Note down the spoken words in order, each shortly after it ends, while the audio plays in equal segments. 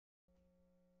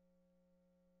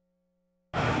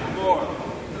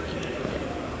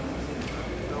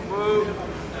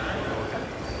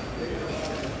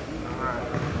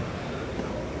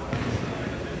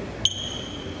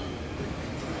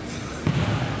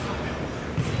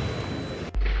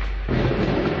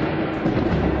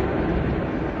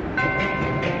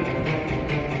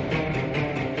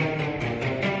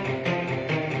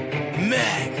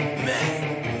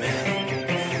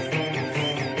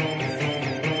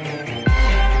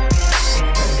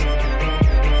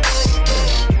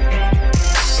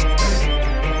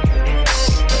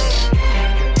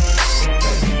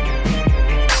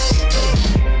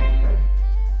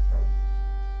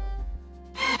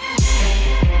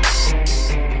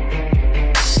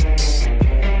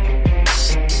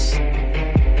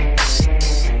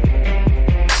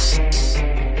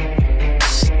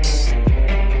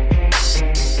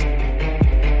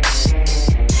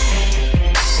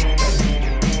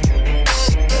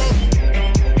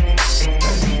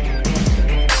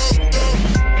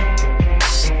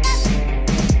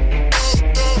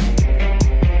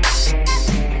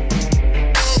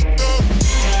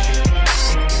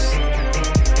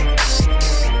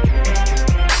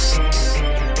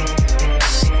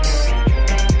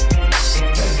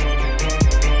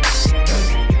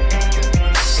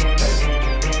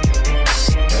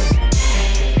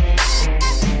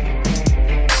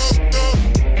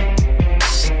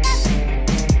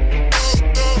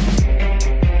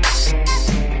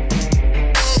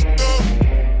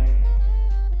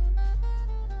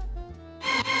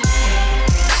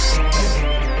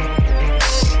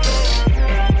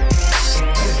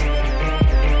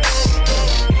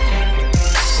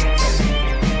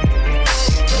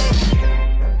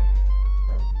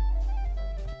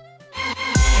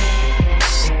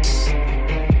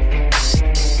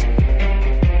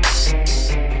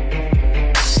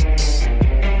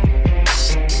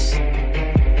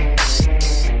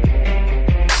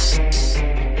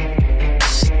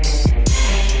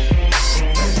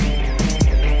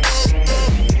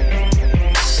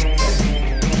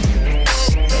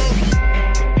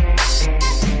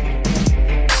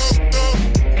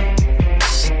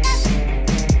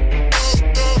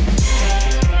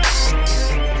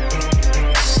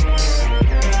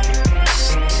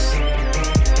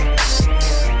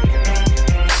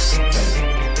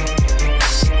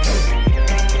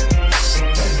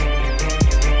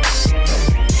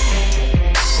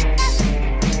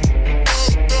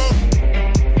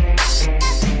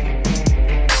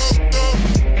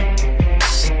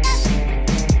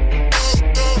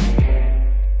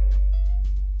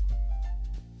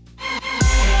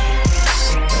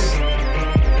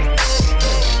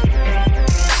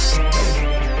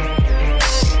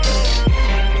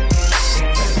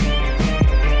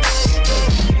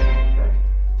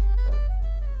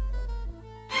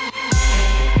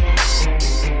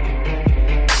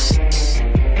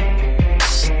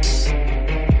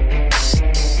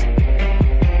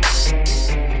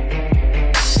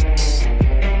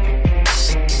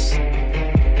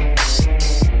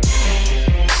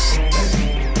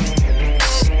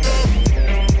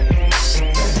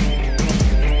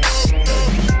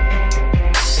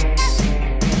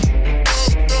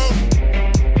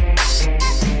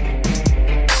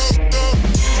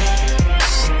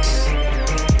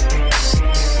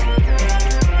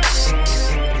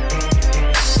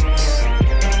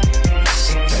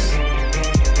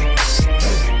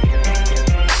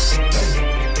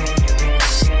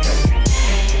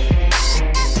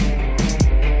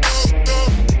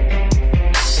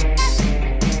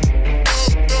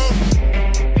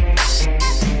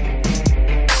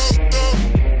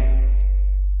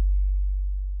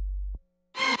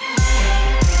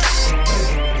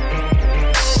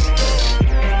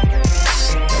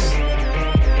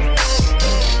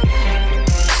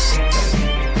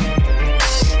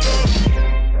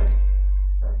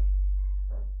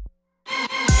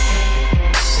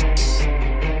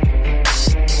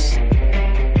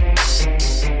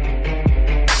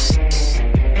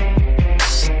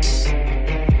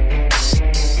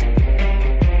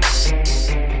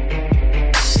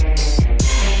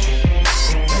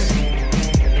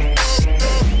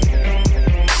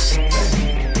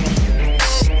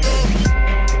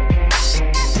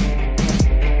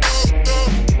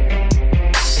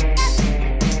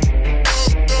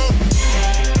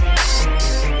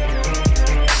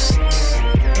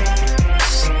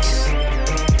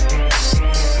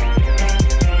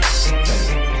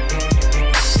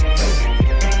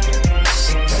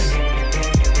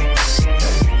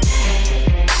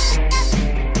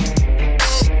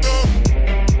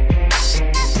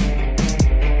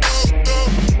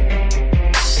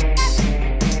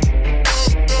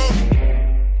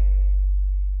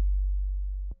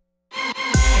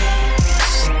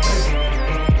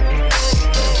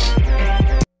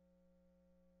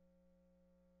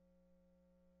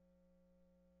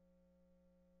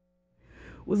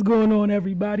What's going on,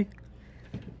 everybody?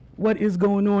 What is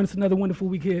going on? It's another wonderful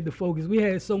week here at The Focus. We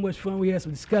had so much fun. We had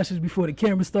some discussions before the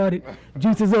camera started.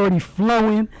 Juice is already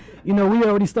flowing. You know, we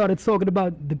already started talking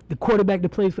about the quarterback that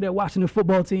plays for that Washington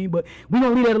football team. But we're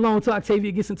going to leave that alone until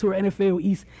Octavia gets into our NFL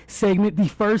East segment, the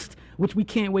first, which we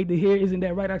can't wait to hear. Isn't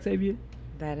that right, Octavia?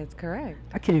 That is correct.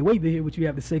 I can't wait to hear what you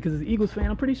have to say because as an Eagles fan,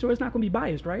 I'm pretty sure it's not going to be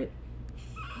biased, right?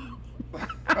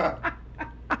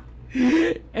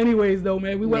 Anyways, though,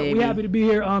 man, we happy to be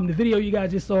here. The video you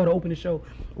guys just saw to open the show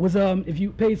was if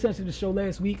you paid attention to the show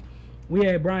last week, we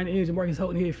had Brian Inge and Marcus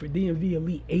Houghton here for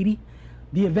DMVelite 80.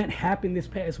 The event happened this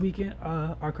past weekend.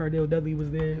 Our Cardell Dudley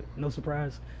was there. No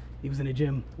surprise, he was in the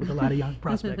gym with a lot of young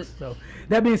prospects. So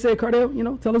that being said, Cardell, you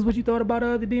know, tell us what you thought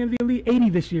about the DMVelite 80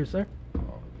 this year, sir.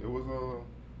 It was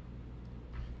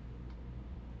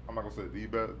I'm not gonna say the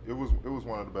best. It was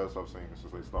one of the best I've seen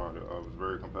since they started. It was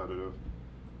very competitive.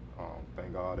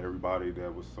 Thank God everybody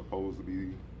that was supposed to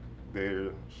be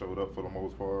there showed up for the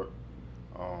most part.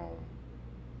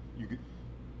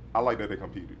 I like that they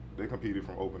competed. They competed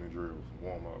from opening drills,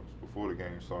 warm-ups, before the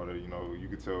game started. You know, you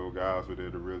could tell guys were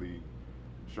there to really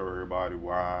show everybody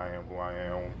why I am who I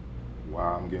am, why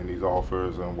I'm getting these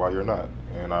offers, and why you're not.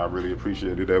 And I really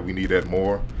appreciated that. We need that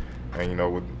more. And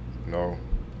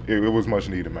it was much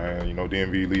needed, man. You know,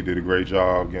 DMVelite did a great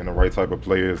job getting the right type of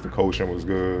players. The coaching was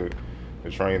good. The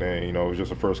training, you know, it was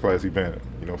just a first-class event,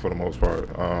 you know, for the most part.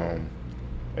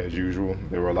 As usual,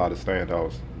 there were a lot of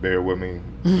standouts. Bear with me.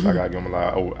 I got to give them a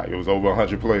lot. It was over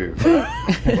 100 players. But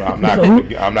I'm not going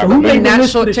to. Not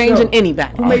shortchanging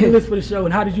anybody. Who made the list for the show,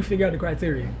 and how did you figure out the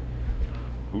criteria?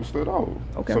 Who stood out?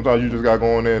 Okay. Sometimes you just got to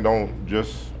go in there and don't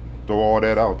just throw all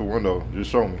that out the window.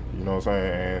 Just show me. You know what I'm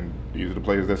saying? And these are the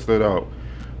players that stood out.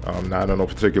 Not in no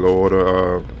particular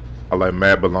order. I like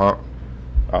Matt Bellant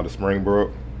out of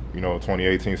Springbrook. You know,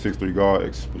 2018 6'3" guard,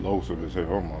 explosive as hell.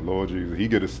 Oh my Lord Jesus, he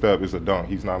get a step, it's a dunk.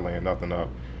 He's not laying nothing up.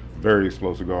 Very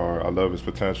explosive guard. I love his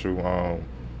potential.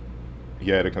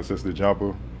 He had a consistent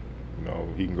jumper. You know,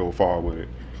 he can go far with it.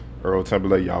 Earl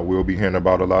Timberlake, y'all will be hearing a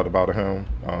lot about him.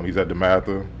 He's at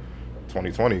DeMatha,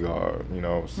 2020 guard. You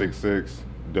know, 6'6",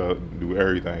 do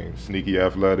everything. Sneaky,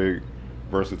 athletic,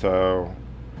 versatile.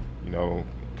 You know,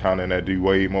 kind of in that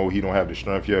D-Wade mode. He don't have the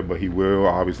strength yet, but he will.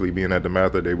 Obviously, being at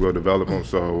DeMatha, they will develop him,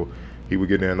 so he will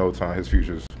get there in no time. His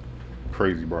future's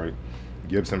crazy bright.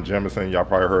 Gibson Jemison, y'all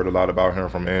probably heard a lot about him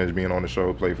from Ange being on the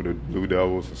show. Played for the Blue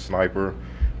Devils, a sniper,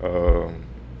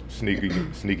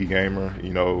 sneaky gamer.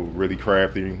 You know, really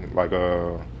crafty, like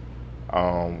in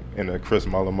a Chris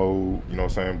Muller mode. You know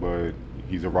what I'm saying? But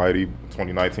he's a righty,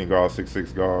 2019 guard,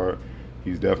 6'6" guard.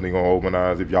 He's definitely gonna open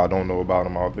eyes if y'all don't know about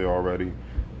him out there already.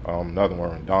 Another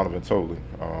one, Donovan Tolley.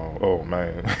 Oh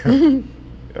man,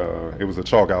 it was a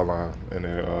chalk outline, and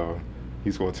then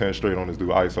he scored 10 straight on this dude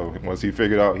ISO. Once he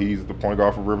figured out he's the point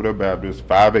guard for Riverdale Baptist,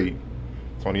 5'8",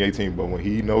 2018. But when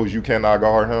he knows you cannot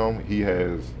guard him,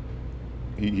 he's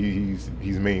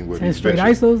mean with it. 10 straight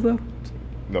ISOs though?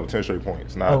 No, 10 straight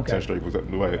points. Not 10 straight. Was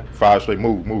like 5 straight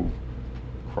move.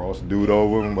 Cross the dude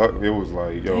over. It was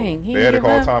like, yo, they had to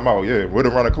call timeout. Yeah, with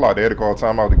a running clock, they had to call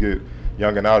timeout to get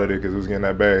Young and out of there because it was getting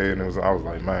that bad, and I was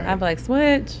like, man. I'm like,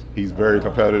 switch. He's very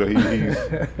competitive.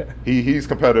 He's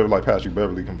competitive like Patrick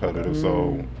Beverly competitive.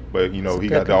 So, but you know, he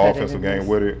got the offensive game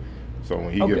with it. So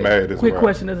when he get mad, it's quick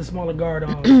question as a smaller guard.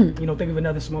 You know, think of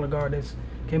another smaller guard that's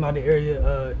came out the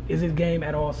area. Is his game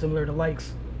at all similar to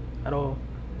Likes at all?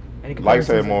 Likes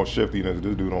had more shiftiness.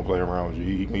 This dude don't play around you.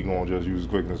 He gonna just use his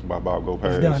quickness, about go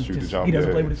past, shoot the jump. He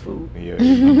doesn't play with his food. Yeah,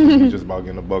 he's just about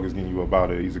getting the buckets, getting you about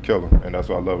it. He's a killer, and that's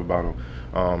what I love about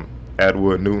him.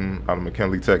 Atwood Newton out of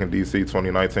McKinley Tech in DC,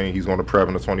 2019. He's going to prep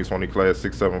in the 2020 class,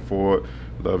 6'7" forward.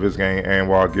 Love his game.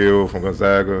 Anwar Gill from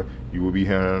Gonzaga. You will be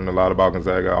hearing a lot about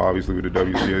Gonzaga, obviously with the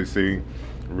WCAC.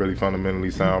 Really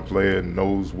fundamentally sound player,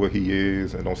 knows what he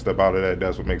is, and don't step out of that.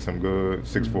 That's what makes him good.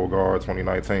 6'4" guard,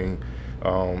 2019.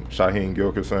 Shaheen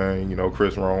Gilkerson, you know,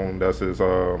 Chris Rohn, that's his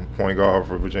point guard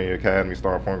for Virginia Academy,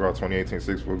 star point guard, 2018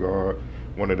 6'4" guard.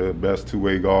 One of the best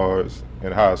two-way guards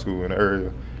in high school in the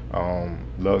area.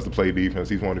 Loves to play defense.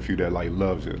 He's one of the few that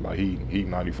loves it. Like he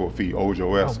 94 feet,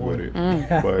 Ojo-esque with it.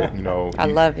 But you know, I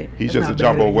love it. He's just a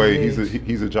jump away.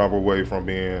 He's a jump away from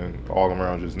being all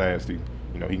around just nasty.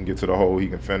 You know, he can get to the hole. He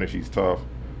can finish. He's tough.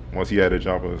 Once he had a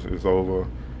jumper, it's over.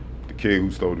 The kid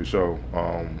who stole the show.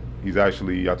 He's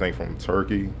actually, I think, from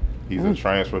Turkey. He's a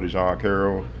transfer to John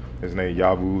Carroll. His name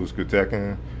Yavuz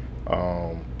Kutekin.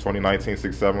 2019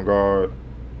 6'7" guard.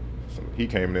 So he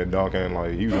came in there dunking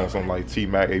like he was on some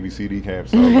T-Mac ABCD camp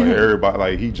stuff.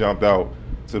 Everybody he jumped out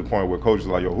to the point where coach was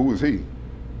like, "Yo, who is he?"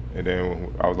 And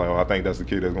then I was like, oh, I think that's the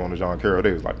kid that's going to John Carroll.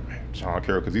 They was like, man, John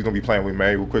Carroll, because he's going to be playing with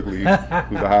Emmanuel quickly, who's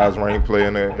the highest ranked player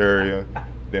in that area.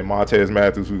 Then Montez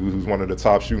Matthews, who's one of the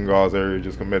top shooting guards area,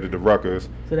 just committed to Rutgers.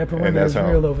 So that perimeter is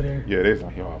real over there. Yeah, they was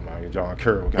like, oh, man, John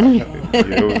Carroll. Yeah,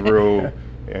 it was real.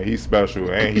 And he's special.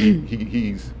 And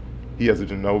he has a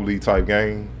Ginobili type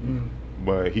game.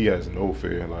 But he has no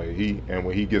fear. And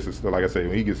when he gets to stuff, like I say,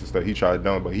 when he gets to stuff, he tries to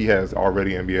dunk, but he has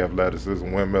already NBA athleticism,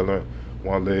 windmilling,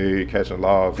 one leg, catching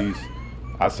lobs.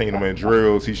 I seen him in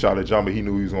drills. He shot a jumper. He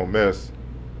knew he was gonna miss,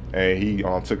 and he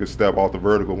took a step off the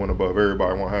vertical, went above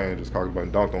everybody, one hand, just cocked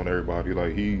and dunked on everybody.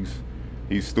 Like he's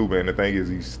stupid. And the thing is,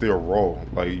 he's still raw.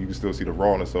 Like you can still see the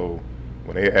rawness. So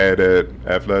when they add that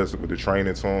athleticism with the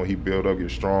training to him, he build up,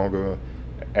 get stronger.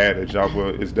 Add a jumper,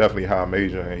 it's definitely high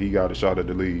major, and he got a shot at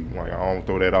the league. Like I don't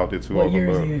throw that out there too often. What year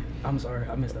is he? I'm sorry,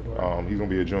 I missed that part. He's gonna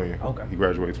be a junior. Okay. He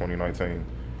graduated 2019.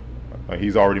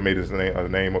 He's already made his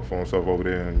name up for himself over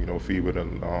there, and FIBA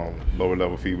and lower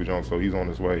level FIBA jump. So he's on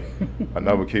his way.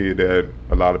 Another kid that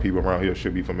a lot of people around here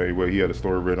should be familiar with. He had a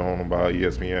story written on him by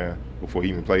ESPN before he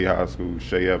even played high school.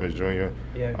 Shea Evans Jr.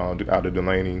 Yeah. Out of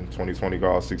Delaney, 2020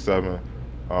 guard, 6'7".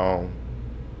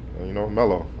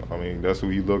 Melo. I mean, that's who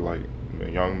he looked like.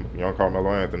 Young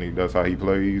Carmelo Anthony. That's how he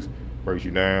plays. Breaks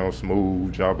you down,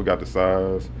 smooth jumper, got the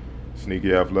size,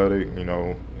 sneaky, athletic.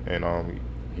 And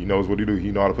he knows what he do.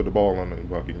 He know how to put the ball in the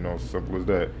bucket. Simple as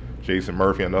that. Jason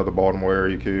Murphy, another Baltimore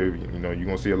area kid. You're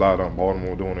gonna see a lot of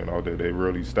Baltimore doing it out there. They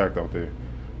really stacked out there.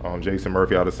 Jason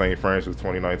Murphy out of St. Francis,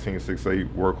 2019,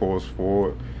 6'8", workhorse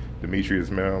forward. Demetrius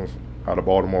Mills out of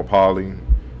Baltimore Poly,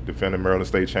 defending Maryland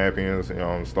State champions.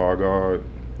 Star guard,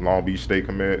 Long Beach State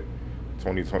commit.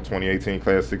 2018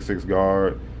 class 6'6"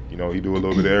 guard. He do a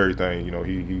little bit of everything.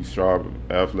 He's sharp,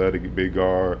 athletic, big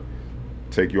guard.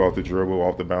 Take you off the dribble,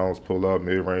 off the bounce, pull up,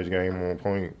 mid-range game on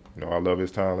point. I love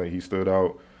his talent. He stood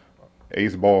out.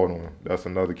 Ace Baldwin, that's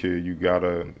another kid. You got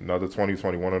another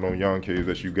 2020, one of them young kids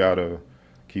that you gotta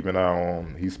keep an eye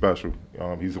on. He's special.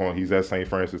 He's at St.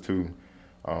 Francis too.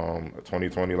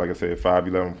 2020, like I said,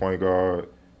 5'11" point guard.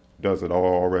 Does it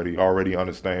all already. Already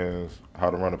understands how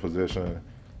to run a position.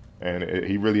 And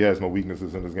he really has no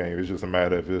weaknesses in his game. It's just a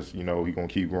matter if it's, he gonna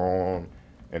keep growing,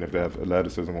 and if that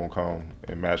athleticism gonna come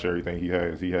and match everything he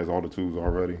has. He has all the tools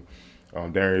already.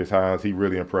 Darius Hines, he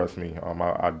really impressed me.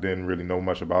 I didn't really know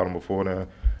much about him before then,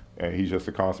 and he's just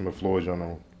a consummate floor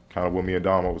general, kind of what me and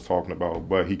Damo was talking about.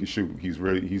 But he can shoot.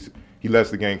 He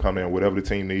lets the game come in. Whatever the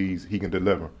team needs, he can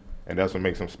deliver, and that's what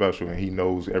makes him special. And he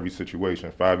knows every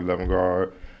situation. 5'11"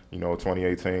 guard,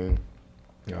 2018.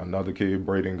 Another kid,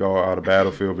 Braden Guard, out of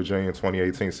Battlefield, Virginia,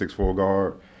 2018, 6'4"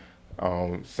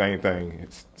 guard. Same thing,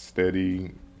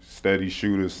 steady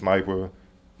shooter, sniper.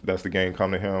 That's the game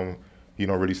come to him. He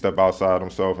don't really step outside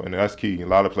himself, and that's key. A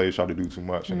lot of players try to do too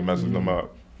much, and it messes them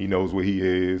up. He knows what he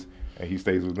is, and he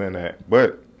stays within that.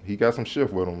 But he got some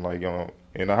shift with him. Like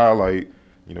in the highlight,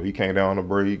 he came down the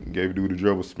break, gave dude the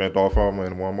dribble, spent off of him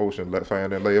in one motion, left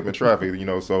hand and lay up in traffic.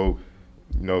 So.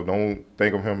 Don't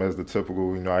think of him as the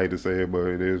typical, I hate to say it, but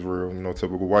it is real,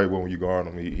 typical white boy when you guard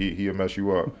him. He'll mess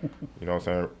you up. What I'm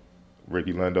saying?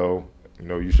 Ricky Lindo,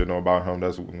 you should know about him.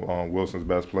 That's Wilson's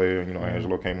best player.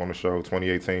 Angelo came on the show,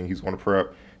 2018. He's going to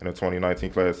prep in the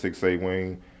 2019 class, 6'8"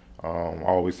 wing. I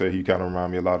always say he kind of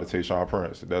remind me a lot of Tayshaun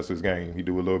Prince. That's his game. He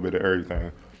do a little bit of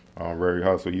everything. Very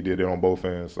hustle. He did it on both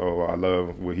ends. So I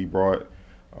love what he brought.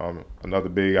 Another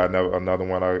big, another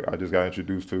one I just got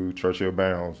introduced to, Churchill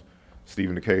Bounds.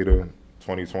 Stephen Decatur,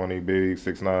 2020, big,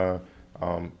 6'9".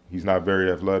 He's not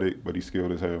very athletic, but he's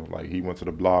skilled as hell. Like, he went to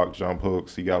the block, jump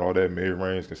hooks. He got all that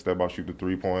mid-range, can step out, shoot the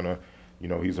three-pointer.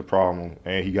 He's a problem.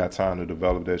 And he got time to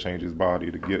develop that, change his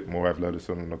body to get more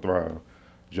athleticism to thrive.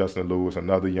 Justin Lewis,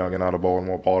 another youngin' out of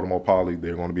Baltimore Poly.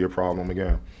 They're going to be a problem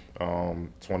again.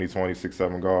 2020,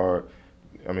 6'7" guard.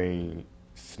 I mean,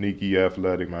 sneaky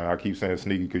athletic, man. I keep saying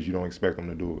sneaky because you don't expect him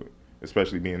to do it,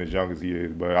 especially being as young as he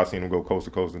is. But I seen him go coast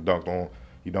to coast and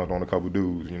he dunked on a couple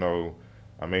dudes,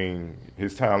 I mean,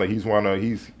 his talent,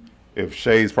 if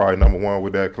Shea's probably number one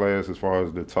with that class as far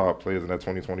as the top players in that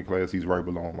 2020 class, he's right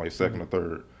below him, like second or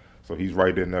third. So he's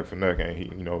right there neck for neck, and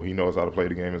he knows how to play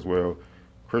the game as well.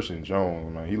 Christian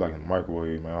Jones, man, he like in the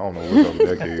microwave, man. I don't know what's up with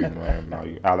that kid, man. Now,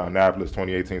 out of Annapolis,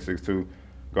 2018, 6'2".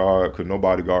 Guard, could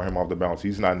nobody guard him off the bounce.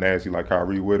 He's not nasty like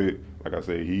Kyrie with it. Like I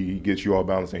said, he gets you off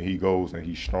balance and he goes, and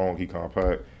he's strong, he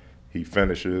compact, he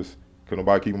finishes. Could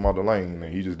nobody keep him out the lane,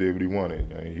 and he just did what he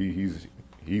wanted. And he's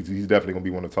definitely gonna be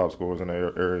one of the top scorers in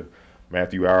that area.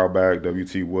 Matthew Auerbach,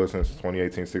 W.T. Wilson,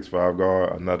 2018 6'5"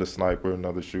 guard, another sniper,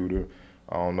 another shooter.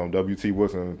 I don't know, W.T.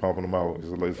 Wilson pumping them out.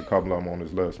 There's a couple of them on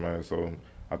this list, man. So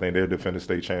I think they're defending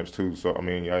state champs too. So I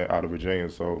mean, out of Virginia,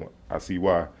 so I see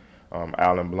why.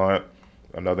 Allen Blunt,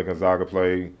 another Gonzaga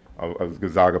player,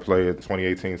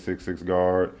 2018 6'6"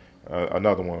 guard.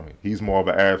 Another one. He's more of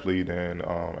an athlete than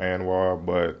Anwar,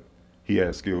 but he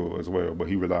has skill as well. But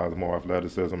he relies more on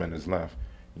athleticism and his length.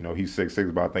 You know, he's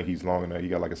 6'6", but I think he's long enough. He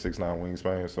got like a 6'9"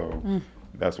 wingspan, so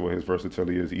that's what his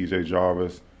versatility is. E.J.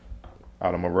 Jarvis,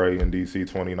 out of Murray in D.C.,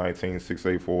 2019,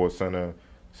 6'8" forward center,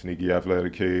 sneaky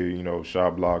athletic kid, you know,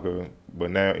 shot blocker.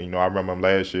 But now, you know, I remember him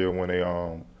last year when they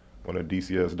won the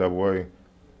DCS AA,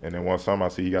 and then one summer I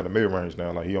see he got a mid-range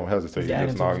now. Like, he don't hesitate. He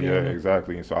just knock, yeah,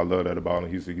 exactly. And so I love that about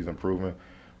him. He's improving.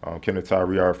 Kenneth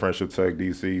Tyree out of Friendship Tech,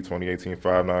 D.C., 2018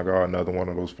 5'9" guard, another one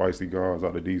of those feisty guards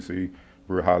out of D.C.,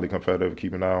 real highly competitive,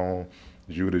 keep an eye on.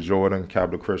 Judah Jordan,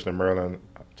 Capital Christian, Maryland,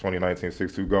 2019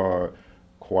 6'2" guard,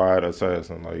 quiet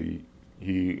assassin. Like,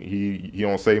 he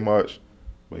don't say much,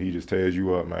 but he just tears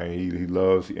you up, man. He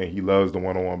loves the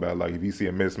one-on-one battle. Like, if he see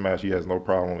a mismatch, he has no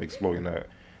problem exploiting that.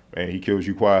 And he kills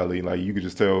you quietly. Like, you could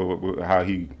just tell how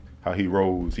he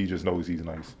rolls. He just knows he's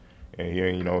nice. And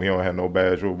he don't have no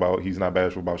bashful about. He's not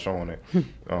bashful about showing it.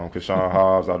 Kashawn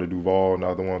Hobbs out of Duval,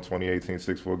 another one, 2018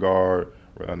 6-foot guard,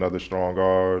 another strong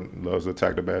guard, loves to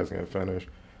attack the basket and finish.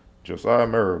 Josiah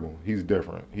Marable, he's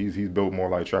different. He's built more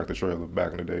like tractor trailer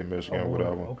back in the day, Michigan,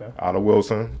 whatever. Okay. Out of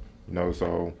Wilson, you know,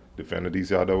 so defending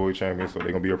DCIAA champion, so they're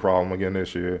gonna be a problem again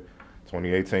this year.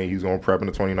 2018, he's gonna prep in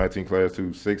the 2019 class too,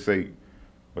 6'8".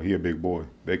 But he a big boy.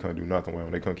 They couldn't do nothing with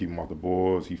him. They couldn't keep him off the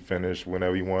boards. He finished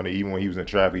whenever he wanted. Even when he was in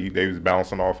traffic, they was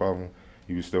bouncing off of him.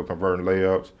 He was still converting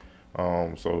layups.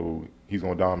 So he's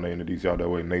going to dominate in the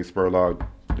DCIAA. Nate Spurlock,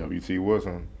 W.T.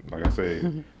 Wilson, like I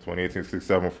said, 2018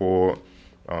 6'7" forward.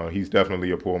 He's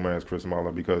definitely a poor man's Chris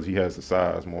Muller because he has the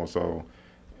size more so.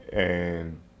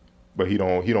 But he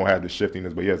don't have the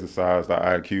shiftiness, but he has the size, the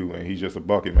IQ, and he's just a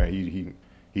bucket, man.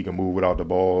 He can move without the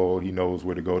ball. He knows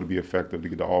where to go to be effective, to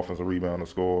get the offensive rebound and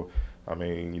score. I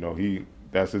mean, you know,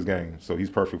 that's his game. So he's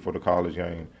perfect for the college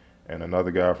game. And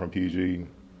another guy from PG, you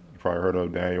probably heard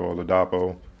of Daniel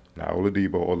Oladapo.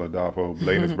 Oladapo,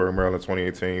 Bladensburg, Maryland,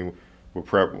 2018, with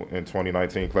prep in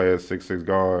 2019 class, 6'6"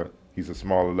 guard. He's a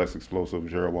smaller, less explosive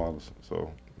Gerald Wallace.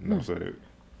 So, enough said.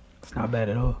 It's not bad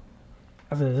at all.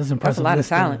 That's impressive. That's a lot of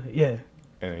talent. Yeah.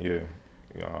 And yeah.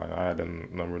 You know, I had the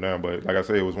number down, but like I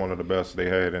said, it was one of the best they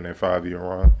had in their 5-year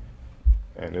run,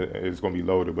 and it's going to be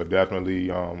loaded. But definitely,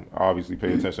 obviously,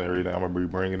 pay attention to everything. I'm going to be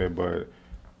bringing it, but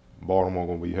Baltimore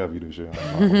going to be heavy this year.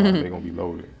 They're going to be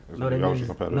loaded.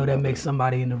 That makes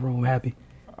somebody in the room happy.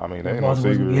 I mean, they ain't no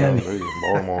secret.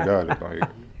 Baltimore got it. Like,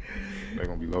 they're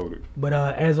going to be loaded. But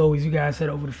as always, you guys head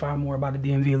over to find more about the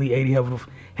DMV Elite 80.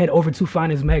 Head over to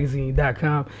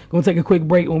financeMagazine.com. Going to take a quick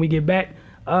break. When we get back,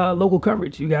 local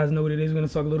coverage. You guys know what it is. We're going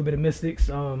to talk a little bit of Mystics.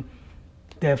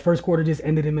 That first quarter just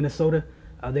ended in Minnesota.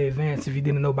 They advanced, if you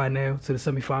didn't know by now, to the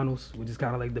semifinals, which is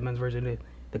kind of like the men's version of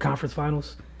the conference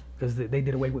finals, because they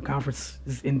did away with conference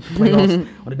in playoffs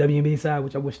on the WNBA side,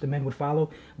 which I wish the men would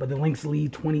follow. But the Lynx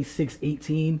lead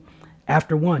 26-18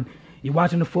 after one. You're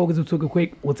watching The Focus.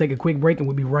 We'll take a quick break, and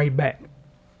we'll be right back.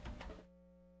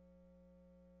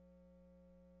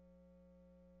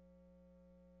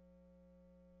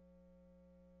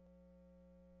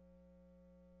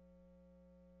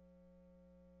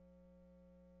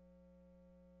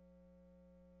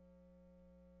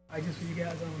 Just for you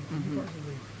guys,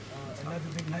 personally, another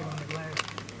big night on the glass.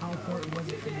 How important was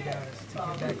it for you guys to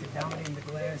get back to dominating the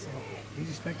glass, and do you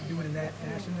expect to do it in that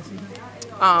fashion this season?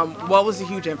 Well, it was a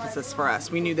huge emphasis for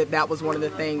us. We knew that was one of the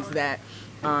things that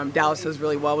Dallas does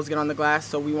really well, was get on the glass,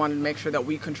 so we wanted to make sure that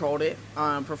we controlled it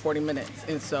for 40 minutes.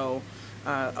 And so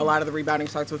a lot of the rebounding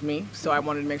starts with me, so I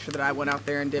wanted to make sure that I went out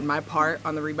there and did my part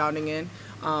on the rebounding end.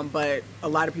 But a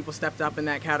lot of people stepped up in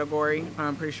that category.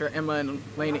 I'm pretty sure Emma and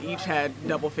Lena each had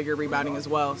double-figure rebounding as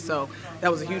well. So that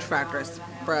was a huge factor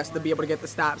for us to be able to get the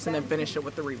stops and then finish it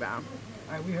with the rebound.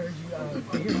 All right, we heard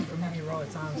you hearing from media raw at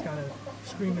times, kind of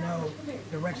screaming out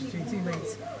directions to your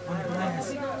teammates on the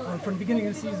glass. From the beginning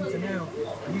of the season to now,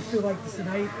 do you feel like this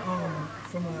tonight,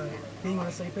 from being on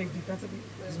the same page defensively,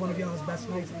 is one of y'all's best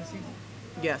nights of the season?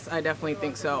 Yes, I definitely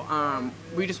think so.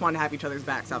 We just wanted to have each other's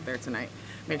backs out there tonight.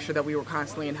 Make sure that we were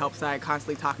constantly in help side,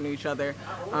 constantly talking to each other.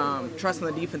 Trust in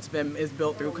the defensive end is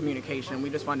built through communication. We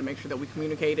just wanted to make sure that we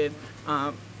communicated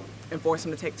and force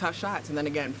them to take tough shots, and then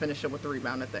again finish it with the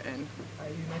rebound at the end.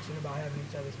 You mentioned about having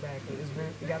each other's back.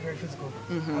 It got very physical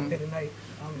out there tonight.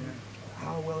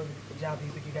 How well of a job do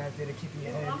you think you guys did at keeping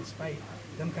your head despite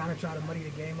them kind of trying to muddy the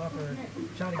game up or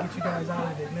trying to get you guys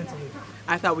out of it mentally?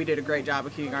 I thought we did a great job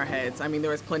of keeping our heads. I mean,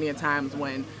 there was plenty of times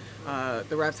when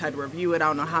The refs had to review it. I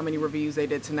don't know how many reviews they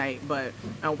did tonight, but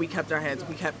we kept our heads.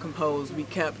 We kept composed. We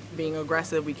kept being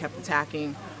aggressive. We kept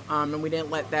attacking, and we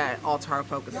didn't let that alter our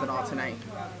focus at all tonight.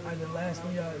 And then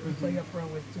lastly, we play up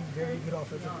front with 2 very good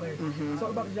offensive players.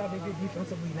 Talk about the job they did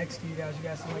defensively next to you guys. You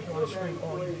guys seem like you're on a string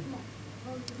all evening.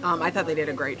 I thought they did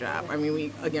a great job. I mean,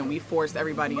 we forced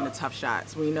everybody into tough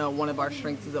shots. We know one of our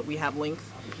strengths is that we have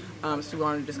length, so we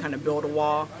wanted to just kind of build a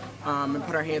wall and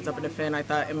put our hands up and defend. I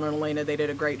thought Emma and Elena, they did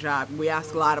a great job. We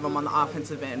asked a lot of them on the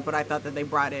offensive end, but I thought that they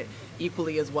brought it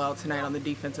equally as well tonight on the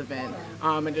defensive end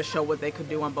and just show what they could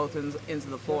do on both ends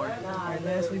of the floor. All right,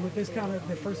 lastly, with this kind of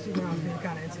the first 2 rounds being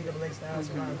kind of NCAA style,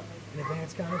 so in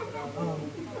advance kind of,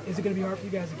 is it going to be hard for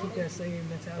you guys to keep that same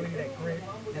mentality, that grit,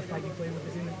 that fight you play with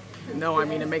this evening? No, I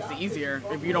mean, it makes it easier.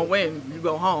 If you don't win, you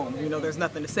go home. You know, there's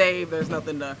nothing to save. There's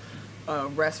nothing to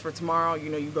rest for tomorrow. You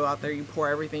know, you go out there, you pour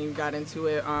everything you got into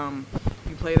it.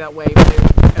 You play that way, play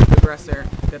as the aggressor,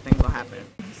 good things will happen.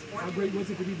 How great was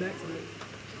it to be back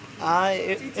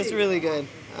tonight? It's really good.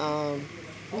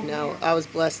 You know, I was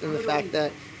blessed in the fact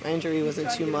that my injury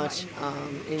wasn't too much.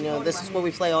 You know, this is what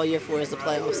we play all year for, is the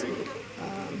playoffs.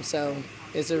 So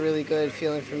it's a really good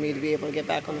feeling for me to be able to get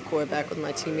back on the court, back with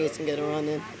my teammates, and get a run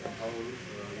in.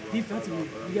 Defensively,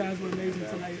 you guys were amazing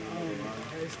tonight.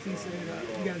 As T said,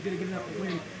 you guys did a good enough to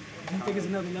win. Do you think it's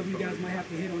another level you guys might have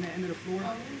to hit on that end of the floor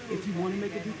if you want to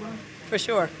make a deep run? For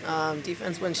sure.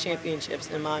 Defense wins championships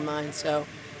in my mind. So,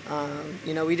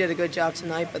 you know, we did a good job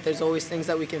tonight, but there's always things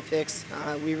that we can fix.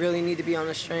 We really need to be on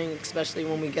a string, especially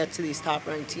when we get to these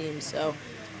top-ranked teams. So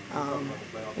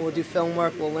we'll do film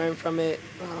work, we'll learn from it,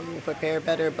 we'll prepare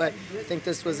better, but I think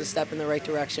this was a step in the right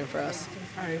direction for us.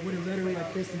 All right, with a veteran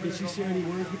like Kristen, did she share any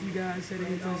words with you guys heading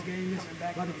into this game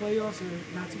about the playoffs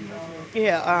or not too much? Or?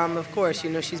 Yeah, of course. You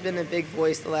know, she's been a big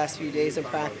voice the last few days of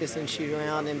practice and shoot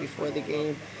around and before the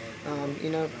game. You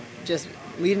know, just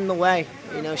leading the way.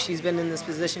 You know, she's been in this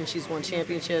position, she's won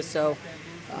championships, so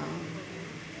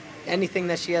anything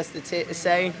that she has to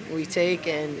say, we take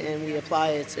and we apply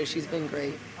it, so she's been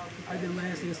great. I did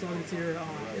last year, started here.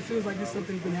 It feels like this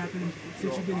something's been happening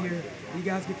since you've been here. You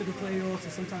guys get to the playoffs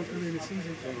and sometimes earlier in the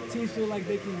season. Teams feel like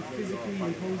they can physically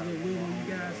impose their will on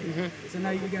you guys. So now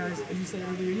you guys, as you said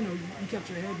earlier, you know, you kept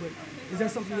your head, but is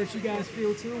that something that you guys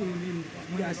feel too, and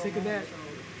you guys think of that?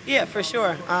 Yeah, for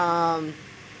sure.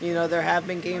 You know, there have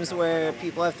been games where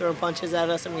people have thrown punches at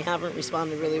us and we haven't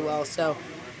responded really well. So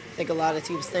I think a lot of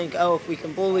teams think, oh, if we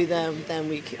can bully them, then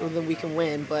we can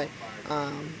win. But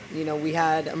you know, we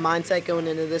had a mindset going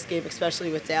into this game,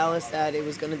 especially with Dallas, that it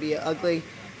was going to be ugly,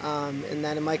 and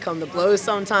that it might come to blows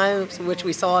sometimes, which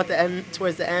we saw at the end,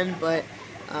 towards the end. But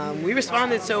we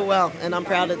responded so well, and I'm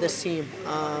proud of this team.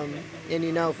 And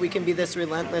you know, if we can be this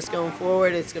relentless going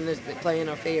forward, it's going to play in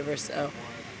our favor. So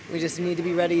we just need to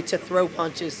be ready to throw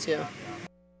punches too.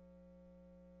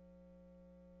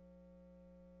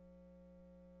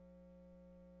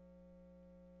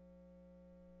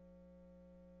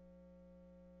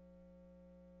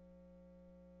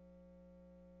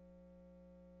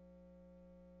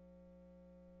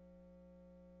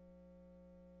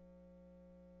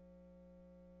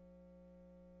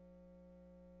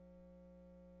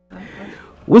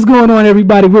 What's going on,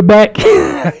 everybody? We're back.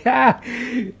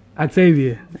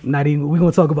 Octavia, we're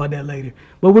going to talk about that later.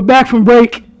 But we're back from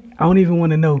break. I don't even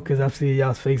want to know because I'm seeing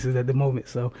y'all's faces at the moment.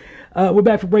 So we're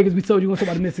back from break. As we told you, we're going to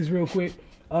talk about the Mystics real quick.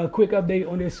 Quick update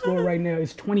on their score right now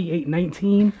is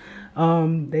 28-19.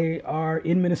 They are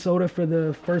in Minnesota for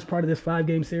the first part of this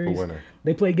 5-game series.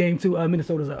 They play game 2.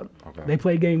 Minnesota's up. Okay. They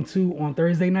play game 2 on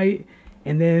Thursday night,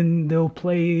 and then they'll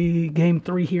play game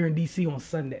 3 here in D.C. on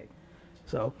Sunday.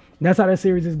 So that's how that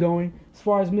series is going. As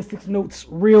far as Mystics notes,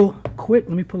 real quick,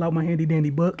 let me pull out my handy-dandy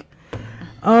book.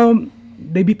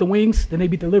 They beat the Wings, then they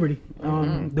beat the Liberty.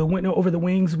 The win over the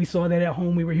Wings, we saw that at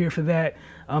home. We were here for that.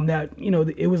 That, you know,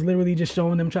 it was literally just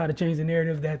showing them, try to change the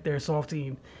narrative that they're a soft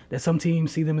team, that some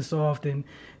teams see them as soft and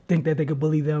think that they could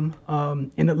bully them.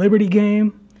 In the Liberty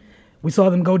game, we saw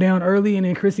them go down early, and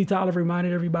then Christy Tolliver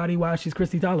reminded everybody why she's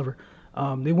Christy Tolliver.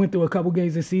 They went through a couple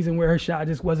games this season where her shot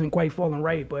just wasn't quite falling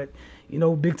right, but you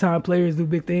know, big-time players do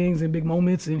big things in big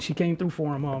moments, and she came through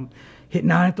for them. Hit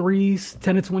 9 threes,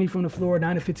 10 of 20 from the floor,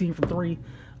 9 of 15 from 3.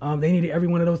 They needed every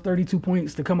one of those 32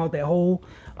 points to come out that hole.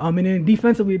 And then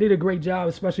defensively, they did a great job,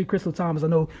 especially Crystal Thomas. I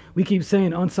know we keep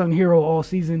saying unsung hero all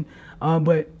season,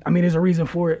 but, I mean, there's a reason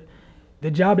for it.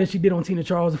 The job that she did on Tina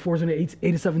Charles, forcing her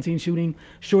 8 of 17 shooting,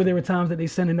 sure, there were times that they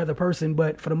sent another person,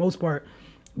 but for the most part,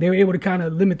 they were able to kind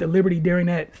of limit the Liberty during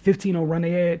that 15-0 run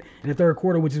they had in the third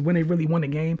quarter, which is when they really won the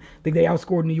game. I think they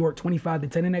outscored New York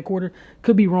 25-10 in that quarter.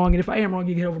 Could be wrong, and if I am wrong,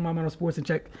 you can head over to My Mind on Sports and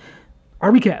check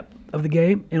our recap of the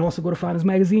game, and also go to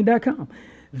finalsmagazine.com.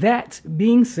 That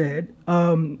being said,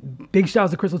 big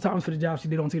shouts to Crystal Thomas for the job she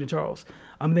did on Tina Charles.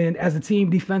 Then as a team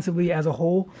defensively as a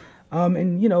whole,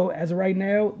 and as of right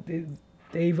now,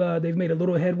 they've made a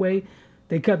little headway.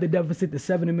 They cut the deficit to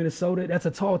 7 in Minnesota. That's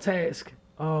a tall task.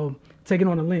 Taking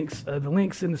on the Lynx. The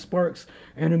Lynx and the Sparks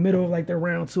are in the middle of like their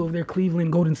round 2 of their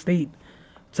Cleveland Golden State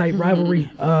type rivalry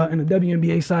in the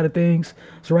WNBA side of things.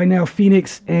 So right now,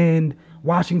 Phoenix and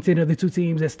Washington are the 2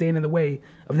 teams that stand in the way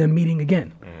of them meeting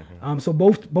again. So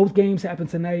both games happen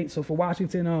tonight. So for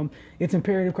Washington, it's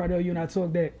imperative, Cardell, you and I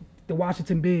talked, that the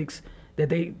Washington bigs, that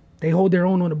they hold their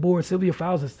own on the board. Sylvia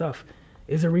Fowles and stuff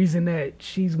is the reason that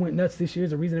she's went nuts this year.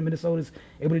 Is the reason that Minnesota's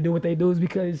able to do what they do, is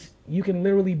because you can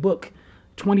literally book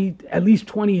at least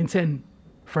 20 and 10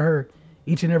 for her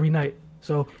each and every night.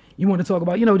 So you want to talk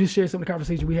about, just share some of the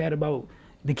conversation we had about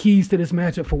the keys to this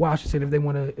matchup for Washington if they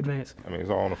want to advance. I mean,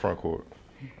 it's all on the front court.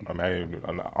 I mean,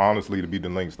 honestly, to beat the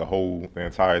Lynx, the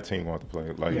entire team wants to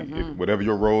play. Like, whatever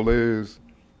your role is,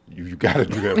 you got to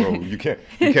do that role. You can't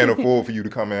afford for you to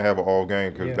come in and have an all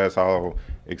game, because that's how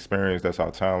experienced, that's how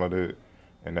talented,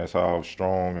 and that's how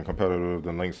strong and competitive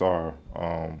the Lynx are.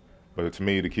 But to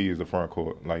me, the key is the front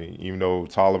court. Like, even though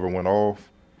Tolliver went off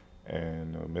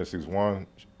and Mystics won,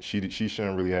 she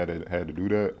shouldn't really had to do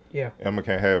that. Yeah. Emma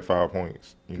can't have 5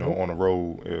 points, on the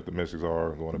road if the Mystics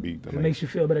are going to beat the Lynx. It makes you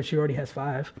feel better. She already has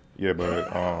 5. Yeah, but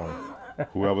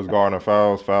whoever's guarding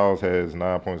Fowles has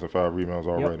 9 points and 5 rebounds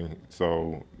already. Yep.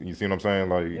 So you see what I'm saying?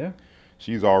 Like,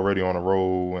 she's already on the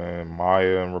road, and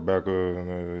Maya and Rebecca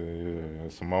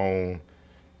and Simone.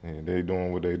 And they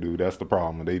doing what they do. That's the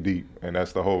problem. They deep, and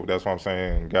that's what I'm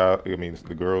saying.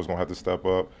 The girls gonna have to step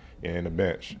up, and the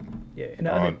bench. Yeah, and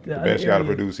the bench got to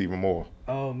produce even more.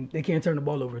 They can't turn the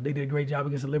ball over. They did a great job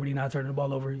against the Liberty not turning the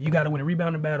ball over. You got to win a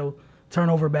rebounding battle,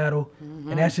 turnover battle,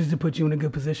 and that's just to put you in a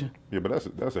good position. Yeah, but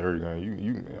that's a hurry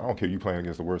game. I don't care. You playing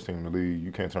against the worst team in the league.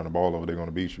 You can't turn the ball over. They're gonna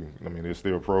beat you. I mean, they're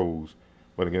still pros.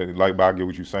 But again, I get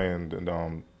what you're saying.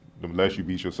 The less you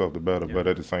beat yourself, the better. Yeah. But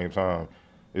at the same time,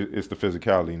 it's the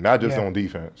physicality, not just on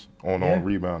defense, on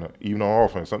rebounding, even on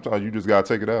offense. Sometimes you just got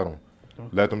to take it at them.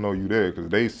 Let them know you there, because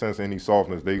they sense any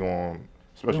softness, they going,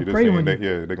 especially this team,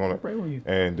 they're going to.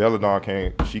 And Deladon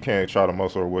can't try to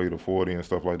muscle her way to 40 and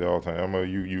stuff like that all the time.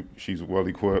 Emma, she's well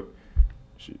equipped.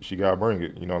 She got to bring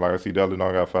it. Like I see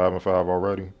Deladon got 5 and 5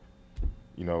 already.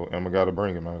 Emma got to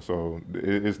bring it, man. So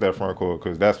it's that front court,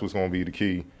 because that's what's going to be the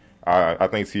key. I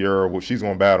think Sierra, she's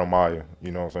going to battle Maya. You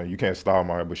know what I'm saying? You can't stop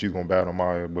Maya, but she's going to battle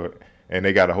Maya. And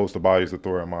they got a host of bodies to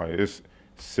throw at Maya. It's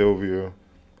Sylvia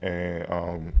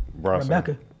and Brunson.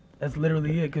 Rebecca. That's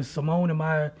literally it, because Simone and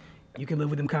Maya, you can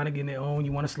live with them kind of getting their own.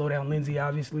 You want to slow down Lindsay,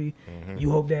 obviously. You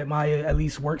hope that Maya at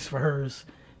least works for hers.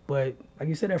 But like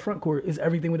you said, that front court is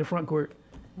everything with the front court.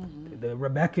 The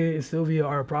Rebecca and Sylvia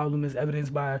are a problem, as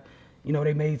evidenced by,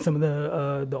 they made some of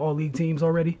the all-league teams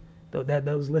already.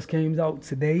 Those list came out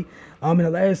today. And the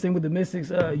last thing with the Mystics,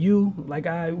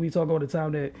 we talk all the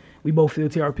time that we both feel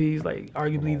TRP's like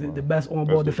arguably the best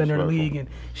on-ball defender in the league, and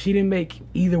she didn't make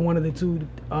either one of the 2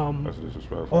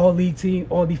 all-league team,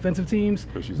 all defensive teams,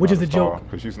 which is a joke.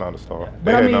 Because she's not a star.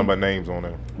 They had number names on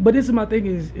there. But this is my thing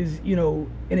is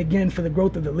and again, for the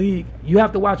growth of the league, you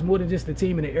have to watch more than just the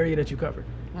team in the area that you cover,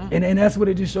 and that's what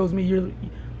it just shows me.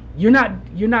 You're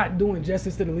not doing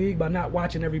justice to the league by not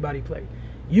watching everybody play.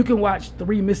 You can watch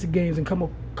 3 Mystic games and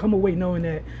come away knowing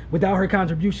that without her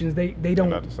contributions, they don't.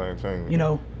 They're not the same thing.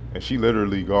 And she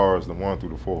literally guards the 1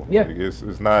 through the 4. Yeah. Like,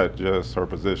 it's not just her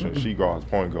position. She guards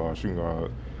point guard. She go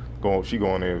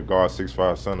in there and guard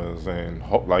 6'5" centers and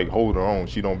hold her own.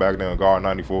 She don't back down, guard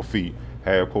 94 feet,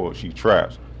 half court. She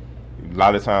traps. A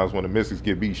lot of times when the Mystics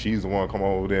get beat, she's the one come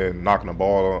over there and knocking the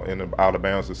ball out of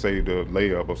bounds to save the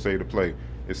layup or save the play.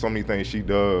 It's so many things she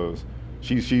does.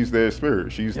 She's their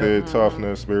spirit. She's their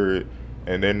toughness spirit,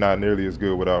 and they're not nearly as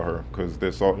good without her, because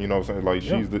they're so, what I'm saying, like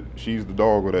she's the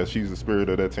dog of that. She's the spirit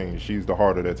of that team. She's the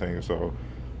heart of that team. So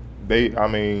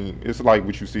it's like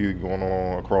what you see going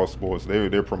on across sports.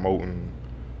 They're promoting,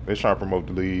 they're trying to promote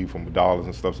the league from dollars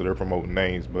and stuff. So they're promoting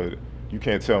names, but you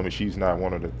can't tell me she's not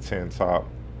one of the 10 top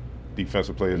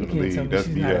defensive players in the league. That's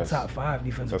she's BS. Not a top 5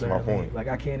 defensive player. That's my point. Like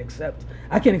I can't accept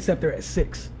her at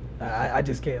 6. I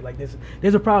just can't. Like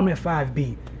there's a problem at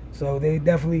 5B. So they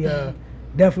definitely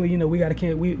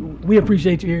we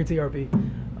appreciate you here at TRP.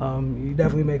 You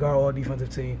definitely make our all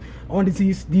defensive team. On to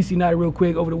DC United real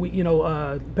quick. Over the week,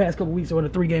 past couple weeks, on a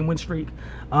 3-game win streak.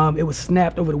 It was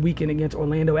snapped over the weekend against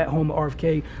Orlando at home at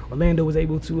RFK. Orlando was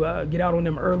able to get out on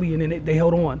them early, and then they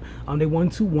held on. They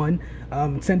won 2-1.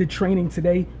 Attended training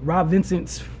today. Rob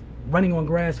Vincent's running on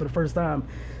grass for the first time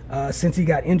since he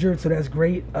got injured, so that's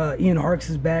great. Ian Harks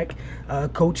is back.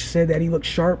 Coach said that he looked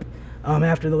sharp.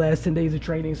 after the last 10 days of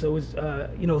training. So it's,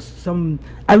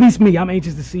 at least me, I'm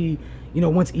anxious to see,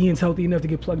 once Ian's healthy enough to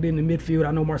get plugged in the midfield.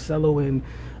 I know Marcelo and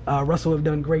Russell have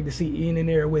done great to see Ian in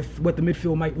there with what the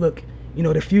midfield might look,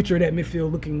 the future of that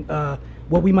midfield looking,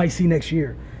 what we might see next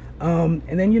year. And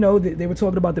then, they were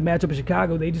talking about the matchup in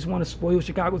Chicago. They just want to spoil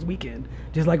Chicago's weekend,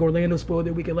 just like Orlando spoiled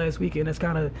their weekend last weekend. That's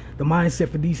kind of the mindset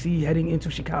for DC heading into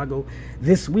Chicago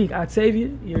this week. Octavia,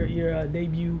 your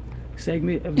debut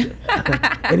segment of the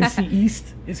NFC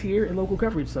East is here in local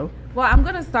coverage. So, well, I'm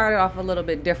going to start it off a little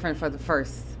bit different for the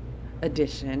first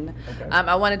edition. Okay.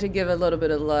 I wanted to give a little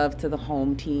bit of love to the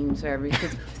home teams,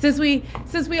 since we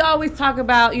always talk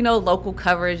about local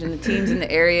coverage and the teams in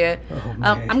the area.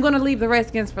 I'm going to leave the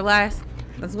Redskins for last.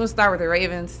 Let's go start with the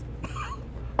Ravens.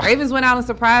 Ravens went out and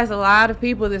surprised a lot of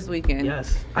people this weekend.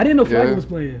 Yes, I didn't know Flacco was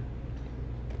playing.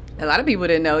 A lot of people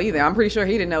didn't know either. I'm pretty sure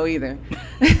he didn't know either.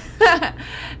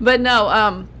 But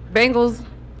no, Bengals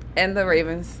and the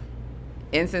Ravens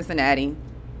in Cincinnati.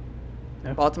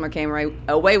 Yep. Baltimore came right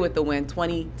away with the win,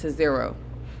 20-0.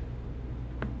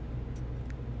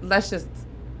 I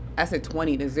said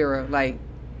 20-0. Like,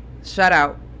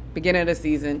 shutout, beginning of the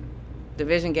season,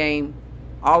 division game,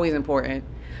 always important.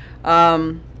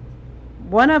 One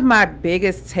of my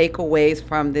biggest takeaways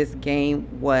from this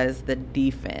game was the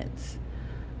defense.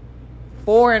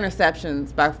 4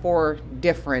 interceptions by 4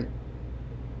 different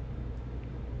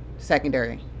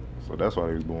secondary. So that's why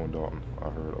he was booing Dalton. I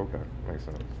heard. Okay, makes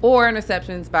sense. 4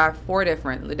 interceptions by 4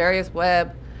 different. Ladarius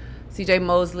Webb, C.J.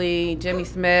 Mosley, Jimmy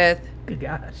Smith. Good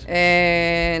gosh.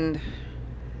 And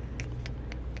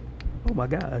oh my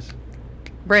gosh.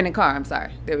 Brandon Carr. I'm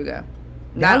sorry. There we go.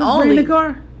 Brandon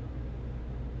Carr?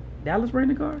 Dallas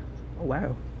Brandon Carr? Oh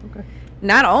wow. Okay.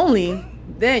 Not only,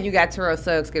 then you got Terrell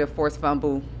Suggs get a forced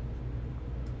fumble.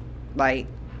 Like,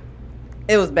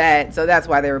 it was bad. So that's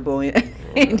why they were booing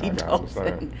Andy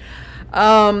Dalton.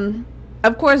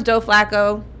 Of course, Joe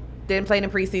Flacco didn't play in the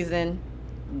preseason,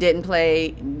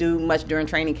 didn't do much during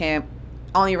training camp,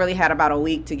 only really had about a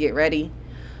week to get ready.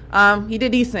 He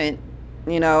did decent,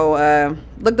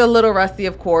 looked a little rusty,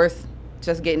 of course,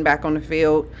 just getting back on the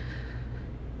field.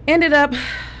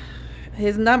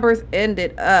 His numbers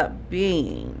ended up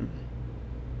being,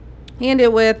 he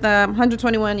ended with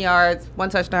 121 yards, 1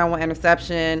 touchdown, 1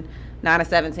 interception, 9 of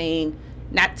 17.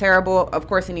 Not terrible. Of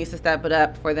course, he needs to step it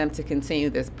up for them to continue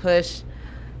this push.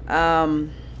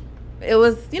 It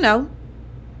was,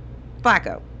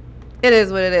 Flacco. It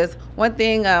is what it is. One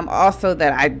thing also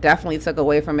that I definitely took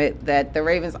away from it, that the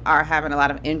Ravens are having a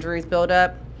lot of injuries build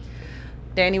up.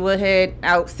 Danny Woodhead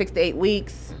out 6 to 8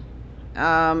 weeks.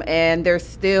 And they're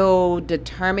still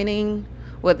determining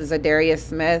with Zadarius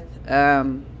Smith.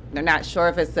 They're not sure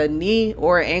if it's a knee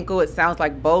or an ankle. It sounds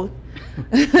like both.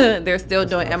 They're still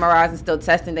doing MRIs and still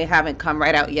testing. They haven't come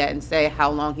right out yet and say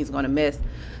how long he's going to miss.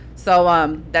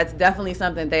 So that's definitely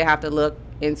something they have to look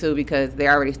into, because they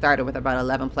already started with about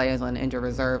 11 players on the injured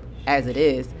reserve as it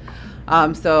is.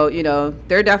 So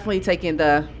they're definitely taking it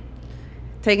a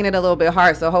little bit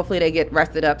hard. So hopefully they get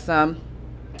rested up some.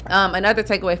 Another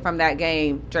takeaway from that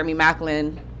game: Jeremy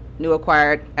Maclin, new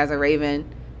acquired as a Raven,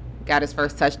 got his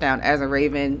first touchdown as a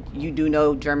Raven. You do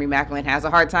know Jeremy Maclin has a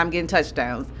hard time getting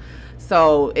touchdowns.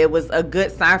 So it was a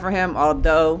good sign for him,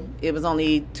 although it was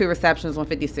only 2 receptions,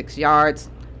 156 yards.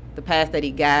 The pass that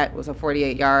he got was a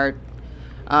 48-yard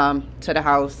to the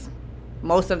house.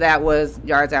 Most of that was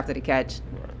yards after the catch.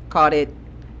 Caught it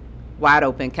wide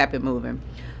open, kept it moving.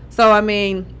 So,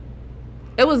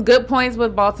 it was good points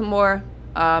with Baltimore.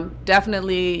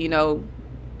 Definitely,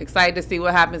 excited to see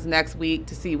what happens next week,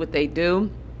 to see what they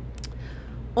do.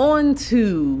 On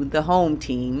to the home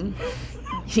team.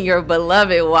 Your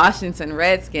beloved Washington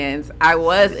Redskins. I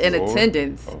was in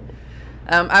attendance.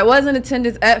 I was in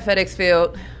attendance at FedEx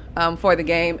Field for the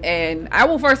game, and I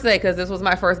will first say, because this was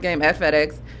my first game at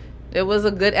FedEx, it was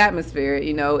a good atmosphere.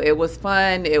 It was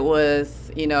fun. It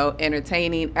was,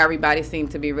 entertaining. Everybody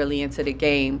seemed to be really into the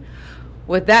game.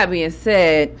 With that being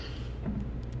said,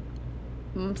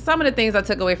 some of the things I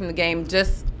took away from the game,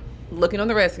 just looking on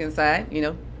the Redskins side,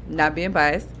 not being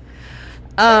biased.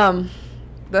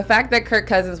 The fact that Kirk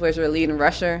Cousins was your leading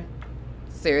rusher,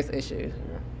 serious issue.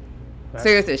 Yeah.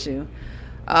 Serious issue.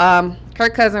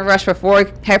 Kirk Cousins rushed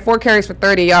had 4 carries for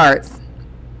 30 yards.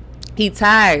 He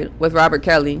tied with Robert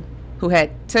Kelly, who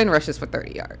had 10 rushes for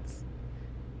 30 yards.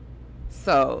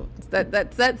 So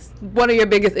that's one of your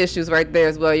biggest issues right there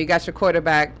as well. You got your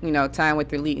quarterback, tying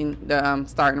with your leading, the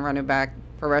starting running back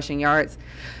for rushing yards.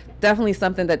 Definitely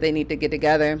something that they need to get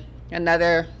together.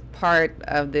 Another part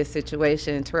of this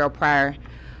situation, Terrell Pryor.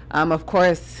 Of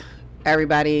course,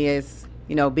 everybody is,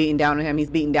 beating down on him. He's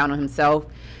beating down on himself.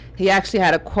 He actually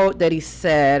had a quote that he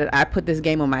said, "I put this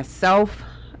game on myself.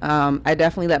 I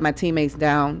definitely let my teammates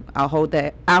down. I'll hold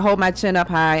my chin up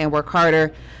high and work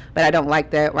harder, but I don't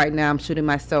like that right now. I'm shooting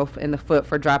myself in the foot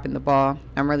for dropping the ball.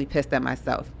 I'm really pissed at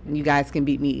myself. And you guys can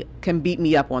beat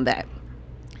me up on that."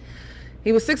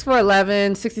 He was 6 for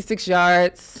 11, 66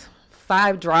 yards,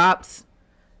 5 drops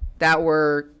that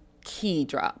were key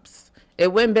drops.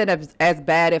 It wouldn't have been as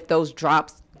bad if those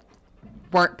drops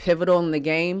weren't pivotal in the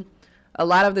game. A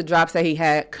lot of the drops that he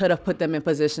had could have put them in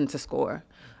position to score.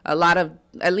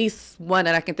 At least one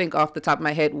that I can think off the top of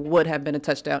my head would have been a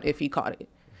touchdown if he caught it.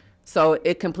 So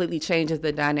it completely changes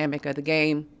the dynamic of the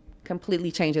game, completely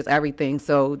changes everything.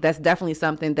 So that's definitely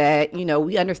something that,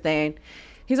 we understand.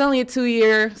 He's only 2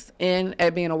 years in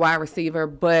at being a wide receiver,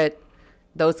 but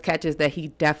those catches that he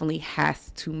definitely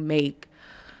has to make.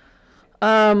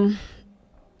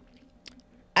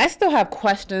 I still have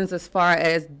questions as far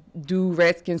as, do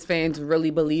Redskins fans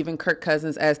really believe in Kirk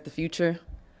Cousins as the future?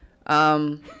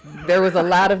 There was a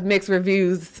lot of mixed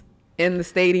reviews in the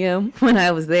stadium when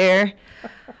I was there.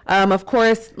 Of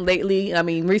course,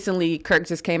 recently Kirk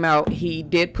just came out. He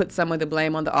did put some of the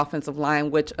blame on the offensive line,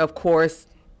 which of course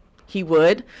he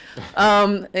would.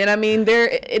 There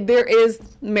is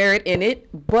merit in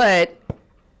it, but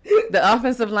the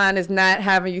offensive line is not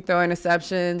having you throw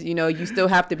interceptions. You still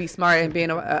have to be smart in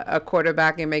being a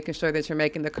quarterback and making sure that you're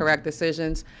making the correct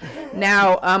decisions.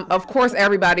 Now, of course,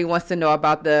 everybody wants to know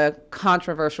about the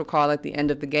controversial call at the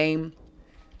end of the game.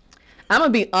 I'm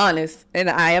going to be honest, and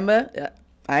I am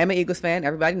an Eagles fan.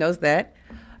 Everybody knows that.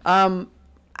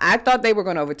 I thought they were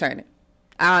going to overturn it.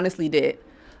 I honestly did.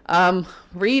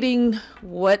 Reading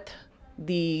what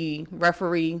the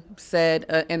referee said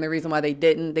and the reason why they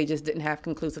just didn't have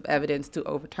conclusive evidence to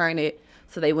overturn it,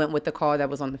 so they went with the call that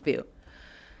was on the field.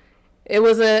 It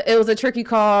was a tricky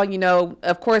call.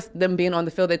 Of course, them being on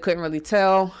the field, they couldn't really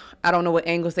tell. I don't know what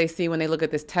angles they see when they look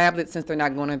at this tablet, since they're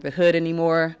not going under the hood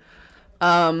anymore.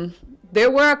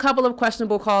 There were a couple of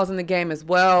questionable calls in the game as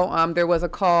well. There was a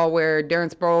call where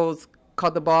Darren Sproles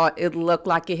caught the ball. It looked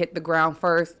like it hit the ground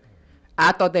first.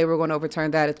 I thought they were going to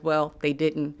overturn that as well. They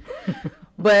didn't.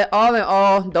 But all in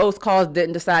all, those calls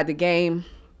didn't decide the game.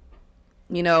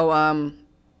 I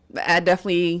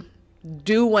definitely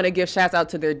do want to give shouts out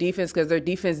to their defense, because their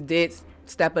defense did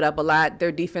step it up a lot.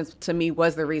 Their defense, to me,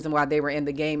 was the reason why they were in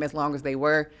the game as long as they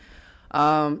were.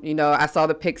 I saw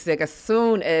the pick six as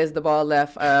soon as the ball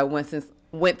left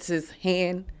Wentz's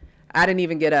hand. I didn't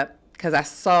even get up, because I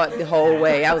saw it the whole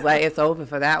way. I was like, it's over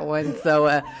for that one.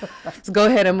 So let's go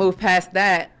ahead and move past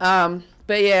that.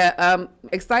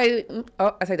 Excited.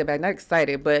 Oh, I take that back. Not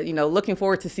excited, but, looking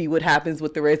forward to see what happens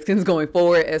with the Redskins going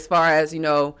forward as far as,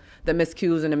 the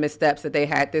miscues and the missteps that they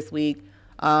had this week.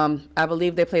 I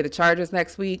believe they play the Chargers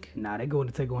next week. Nah, they're going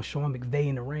to take on Sean McVay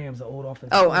and the Rams, the old offensive.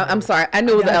 Oh, I'm sorry. I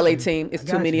knew it was the LA team. It's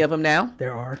too many of them now.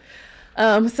 There are.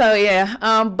 But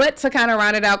to kind of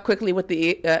round it out quickly with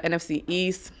the NFC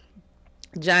East,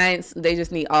 Giants, they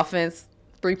just need offense.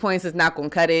 3 points is not going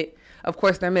to cut it. Of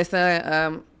course, they're missing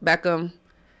Beckham.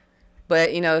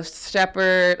 But,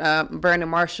 Shepard, Brandon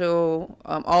Marshall,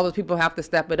 all those people have to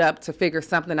step it up to figure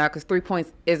something out, because 3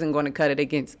 points isn't going to cut it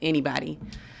against anybody.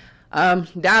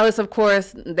 Dallas, of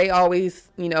course, they always,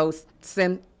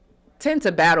 tend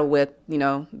to battle with,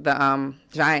 the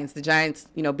Giants. The Giants,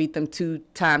 beat them 2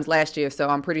 times last year, so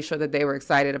I'm pretty sure that they were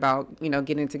excited about,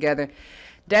 getting together.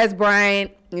 Des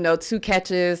Bryant, 2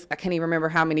 catches. I can't even remember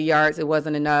how many yards. It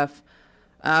wasn't enough.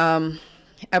 I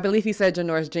believe he said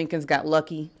Janoris Jenkins got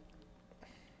lucky.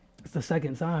 It's the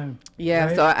second time. Yeah,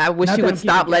 right? So I wish you would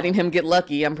stop letting him get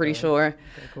lucky, I'm pretty sure.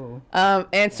 Okay, cool.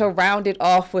 And to round it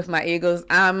off with my Eagles,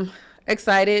 I'm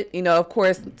excited. Of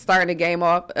course, starting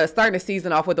the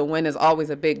season off with a win is always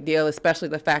a big deal, especially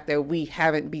the fact that we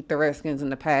haven't beat the Redskins in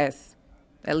the past,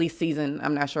 at least season.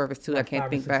 I'm not sure if it's 2. I can't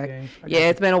think back. Yeah,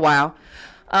 it's been a while.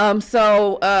 I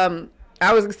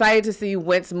was excited to see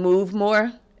Wentz move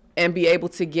more and be able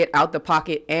to get out the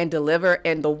pocket and deliver.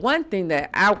 And the one thing that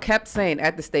I kept saying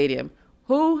at the stadium,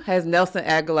 who has Nelson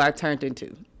Aguilar turned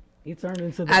into? He turned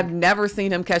into I've never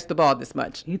seen him catch the ball this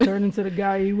much. He turned into the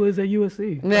guy he was at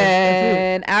USC.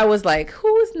 Man, I was like,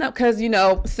 who is not? Because,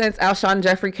 since Alshon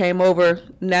Jeffrey came over,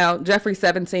 now Jeffrey's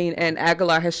 17 and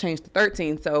Aguilar has changed to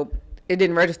 13. So it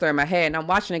didn't register in my head. And I'm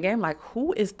watching the game like,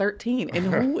 who is 13 and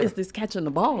who is this catching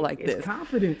the ball like this? It's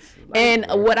confidence. And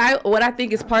what I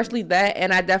think is partially that,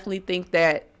 and I definitely think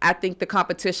that the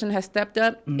competition has stepped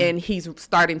up, and he's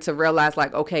starting to realize,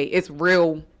 like, okay, it's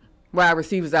real wide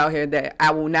receivers out here that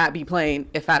I will not be playing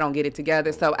if I don't get it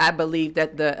together. So I believe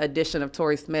that the addition of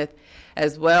Torrey Smith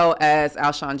as well as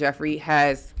Alshon Jeffrey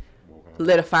has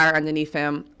lit a fire underneath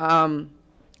him.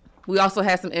 We also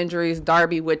had some injuries,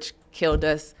 Darby, which killed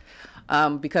us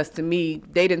because to me,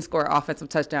 they didn't score an offensive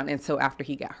touchdown until after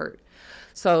he got hurt.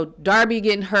 So Darby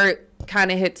getting hurt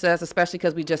kind of hits us, especially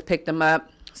because we just picked him up.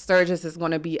 Sturgis is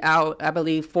going to be out, I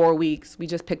believe, 4 weeks. We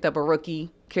just picked up a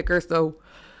rookie kicker, so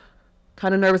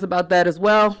kind of nervous about that as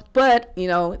well. But,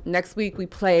 next week we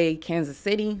play Kansas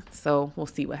City, so we'll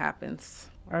see what happens.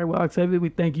 All right, well, Octavia, we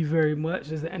thank you very much.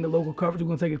 This is the end of local coverage. We're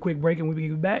going to take a quick break, and we'll be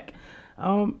back.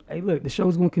 Hey, look, the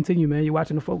show's going to continue, man. You're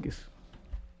watching The Focus.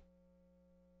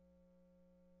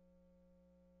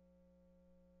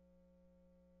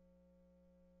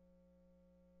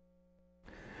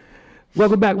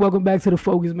 Welcome back to The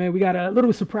Focus, man. We got a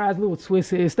little surprise, a little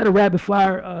twist here. Instead of rapid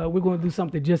fire, we're going to do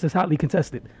something just as hotly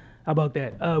contested. How about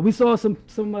that? We saw some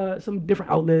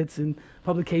different outlets and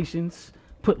publications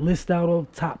put lists out of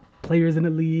top players in the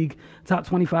league, top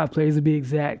 25 players to be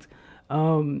exact.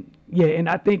 And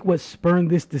I think what spurred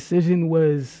this decision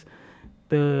was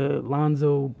the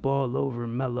Lonzo ball over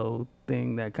Melo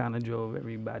thing that kind of drove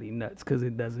everybody nuts because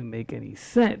it doesn't make any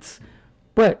sense.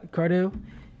 But Cardell,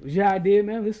 it was your idea,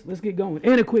 man. Let's get going.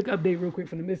 And a quick update real quick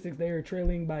from the Mystics. They are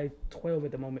trailing by 12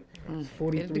 at the moment.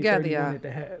 43-31 at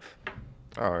the half.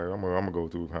 All right, I'm gonna go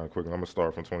through kind of quickly. I'm gonna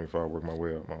start from 25, work my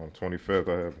way up. 25th,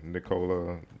 I have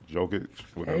Nikola Jokic.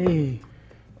 Hey.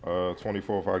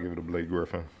 24th, I give it to Blake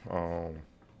Griffin.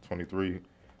 23,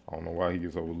 I don't know why he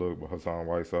gets overlooked, but Hassan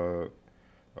Whiteside.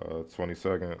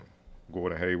 22nd,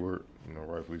 Gordon Hayward.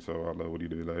 Rightfully so. I love what he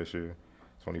did last year.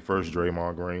 21st,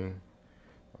 Draymond Green.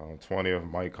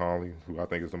 20th, Mike Conley, who I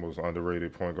think is the most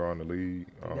underrated point guard in the league,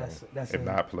 that's if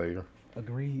not player.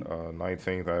 Agreed.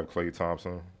 19th, I have Klay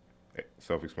Thompson.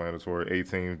 Self-explanatory.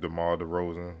 18th, DeMar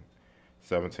DeRozan.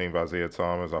 17th, Isaiah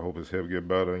Thomas. I hope his hip get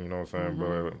better, you know what I'm saying?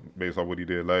 But based on what he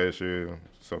did last year,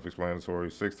 self-explanatory.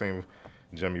 16th,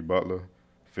 Jimmy Butler.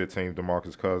 15th,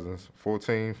 DeMarcus Cousins.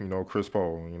 14th, Chris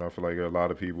Paul. I feel like a lot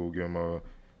of people give him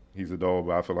he's a dog,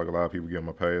 but I feel like a lot of people give him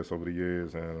a pass over the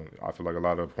years, and I feel like a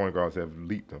lot of point guards have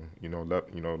leaped him.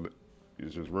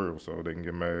 It's just real, so they can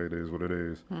get mad. It is what it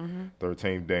is.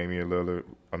 13th, Damian Lillard,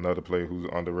 another player who's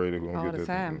underrated. Who All the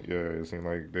time. Yeah, it seems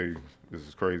like this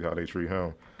is crazy how they treat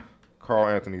him. Karl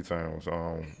Anthony Towns,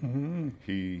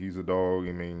 he's a dog.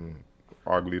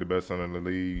 Arguably the best center in the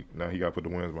league. Now he got to put the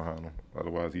wins behind him.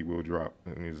 Otherwise, he will drop.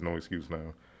 There's no excuse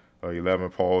now.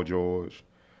 11th, Paul George.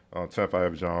 10th, I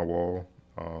have John Wall.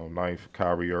 9th,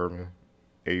 Kyrie Irving.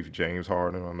 8th, James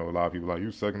Harden. I know a lot of people are like,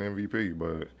 you second MVP,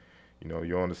 but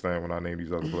you'll understand when I name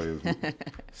these other players.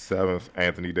 7th,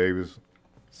 Anthony Davis.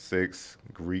 6th,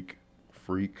 Greek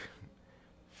Freak.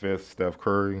 5th, Steph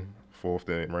Curry. 4th,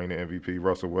 the reigning MVP,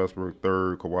 Russell Westbrook.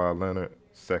 3rd, Kawhi Leonard.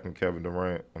 2nd, Kevin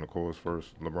Durant. And, of course, 1st,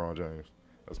 LeBron James.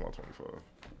 That's my 25.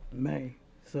 Man,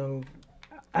 so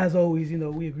as always,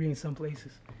 we agree in some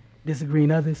places, disagree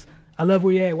in others. I love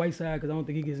where you're at, Whiteside, because I don't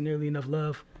think he gets nearly enough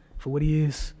love for what he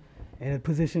is and the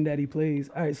position that he plays.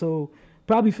 All right, so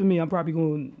probably for me,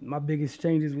 my biggest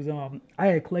changes was I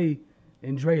had Klay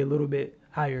and Dre a little bit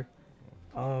higher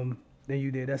than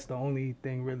you did. That's the only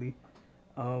thing really.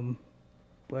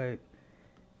 But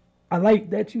I like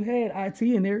that you had IT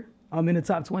in there in the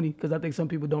top 20 because I think some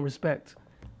people don't respect.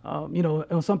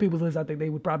 On some people's lists, I think they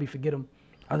would probably forget him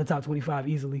out of the top 25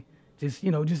 easily.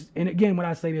 And again, when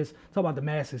I say this, talk about the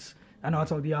masses. I know I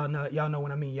talk to y'all. Y'all know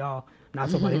what I mean, y'all. Not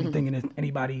talking about anything and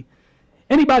anybody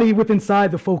with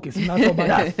inside the focus. I'm not talking about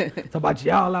us. Talk about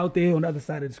y'all out there on the other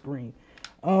side of the screen.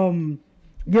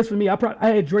 Yes, for me, I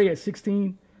had Dre at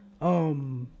 16. I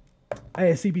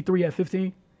had CP3 at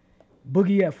 15.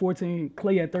 Boogie at 14.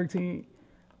 Klay at 13.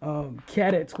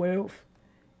 Cat at 12.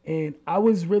 And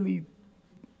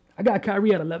I got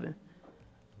Kyrie at 11.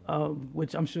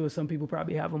 Which I'm sure some people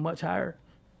probably have him much higher.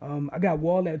 I got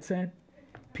Wall at 10,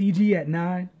 PG at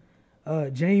 9,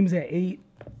 James at 8,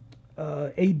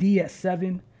 AD at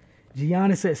 7,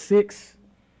 Giannis at 6,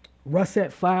 Russ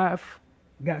at 5,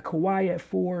 got Kawhi at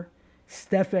 4,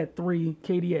 Steph at 3,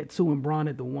 KD at 2, and Bron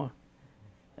at the 1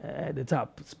 at the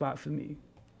top spot for me.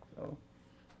 So.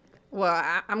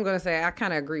 Well, I'm going to say I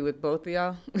kind of agree with both of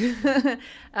y'all.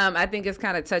 I think it's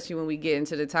kind of touchy when we get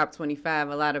into the top 25.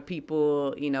 A lot of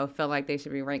people, feel like they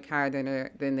should be ranked higher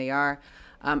than they are.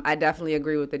 I definitely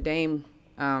agree with the Dame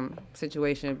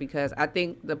situation because I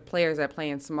think the players that play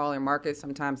in smaller markets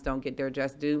sometimes don't get their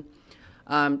just due.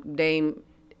 Dame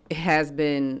has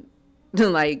been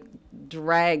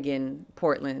dragging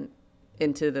Portland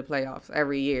into the playoffs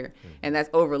every year, and that's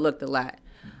overlooked a lot.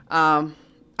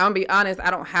 I'm going to be honest,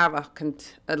 I don't have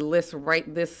a list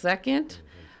right this second,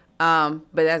 but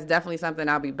that's definitely something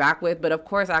I'll be back with. But, of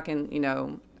course, I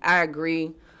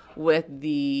agree with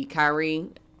the Kyrie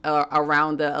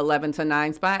around the 11 to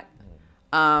 9 spot.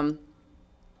 At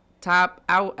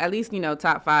least,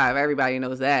 top 5. Everybody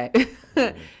knows that.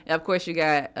 Of course, you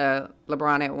got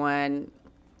LeBron at 1,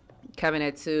 Kevin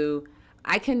at 2.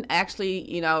 I can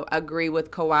actually, agree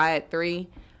with Kawhi at 3.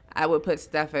 I would put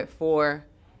Steph at 4,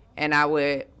 and I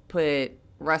would put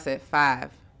Russ at 5.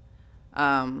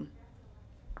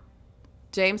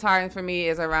 James Harden for me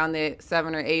is around the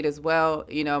 7 or 8 as well.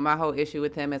 My whole issue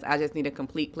with him is I just need a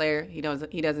complete player. He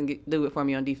doesn't do it for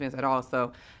me on defense at all,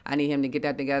 so I need him to get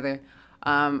that together.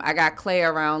 I got Clay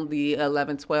around the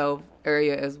 11-12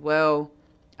 area as well.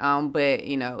 But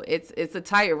it's a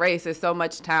tight race. There's so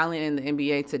much talent in the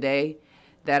NBA today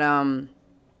that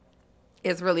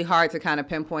it's really hard to kind of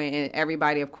pinpoint. And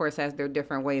everybody, of course, has their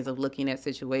different ways of looking at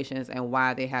situations and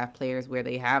why they have players where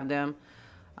they have them.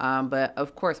 But,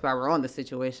 of course, while we're on the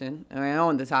situation,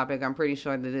 on the topic, I'm pretty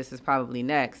sure that this is probably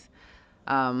next.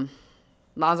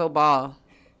 Lonzo Ball.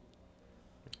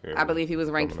 Yeah, I believe he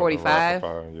was ranked 45.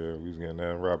 Yeah, we was getting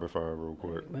that rapid fire real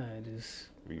quick. Man,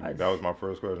 that was my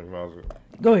first question.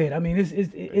 Go ahead. I mean, it's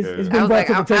been I was brought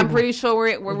to the table. I'm pretty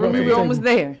sure we're almost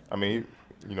there. I mean,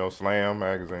 Slam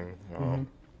magazine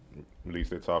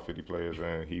released their top 50 players,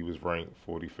 and he was ranked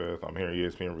 45th. I'm hearing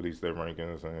ESPN released their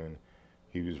rankings, and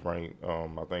he was ranked, I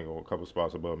think, a couple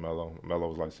spots above Melo. Melo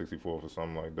was like 64th or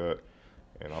something like that.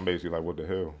 And I'm basically like, what the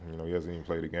hell? He hasn't even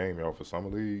played a game, for Summer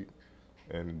League.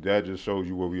 And that just shows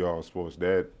you where we are in sports.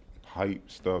 That hype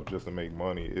stuff just to make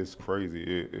money, it's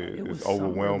crazy. It's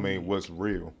overwhelming what's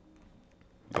real.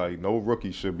 Like, no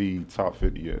rookie should be top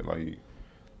 50 yet. Like,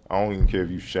 I don't even care if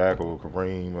you Shaq or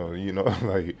Kareem or,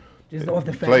 like, just off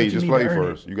the fact play, that you just need play to earn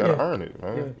first. You got to earn it,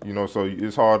 man. Yeah. So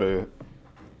it's hard to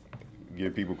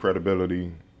give people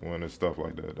credibility when it's stuff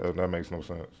like that. That makes no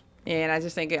sense. And I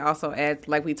just think it also adds,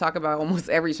 like we talk about almost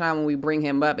every time when we bring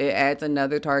him up, it adds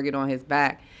another target on his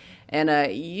back. And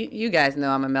you guys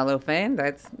know I'm a Melo fan.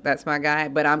 That's my guy.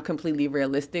 But I'm completely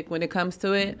realistic when it comes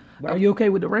to it. But are you okay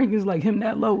with the rankings like him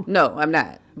that low? No, I'm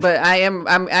not. But I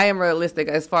am realistic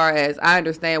as far as I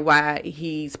understand why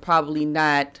he's probably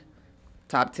not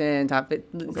top 10, top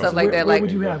 50, stuff like that. Where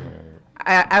would you have him?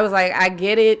 I was like, I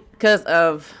get it because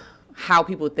of how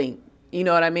people think. You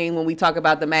know what I mean? When we talk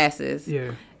about the masses.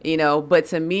 Yeah. But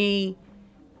to me,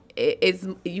 it's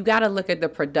you got to look at the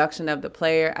production of the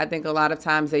player. I think a lot of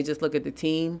times they just look at the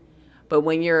team. But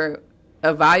when you're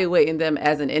evaluating them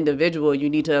as an individual, you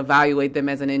need to evaluate them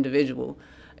as an individual.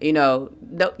 No,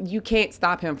 you can't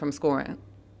stop him from scoring.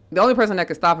 The only person that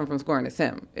can stop him from scoring is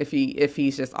him if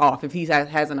he's just off, if he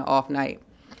has an off night.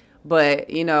 But,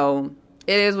 it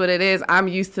is what it is. I'm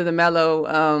used to the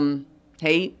Melo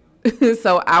hate,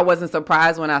 so I wasn't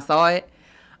surprised when I saw it.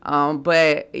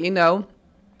 But,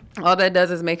 all that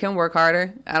does is make him work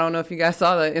harder. I don't know if you guys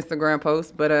saw the Instagram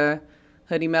post, but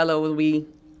Hoodie Melo will be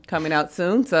coming out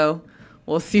soon, so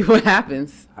we'll see what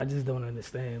happens. I just don't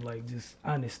understand.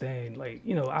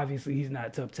 Obviously he's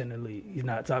not top 10 in the league. He's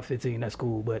not top 15. That's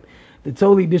cool. But to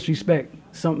totally disrespect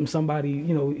somebody,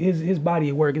 his body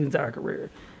of work his entire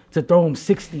career, to throw him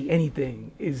 60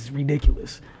 anything is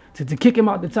ridiculous. To kick him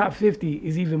out the top 50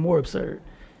 is even more absurd.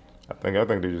 I think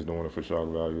they're just doing it for shock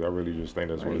value. I really just think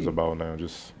that's what it's about now.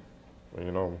 Just,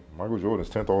 Michael Jordan's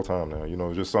 10th all time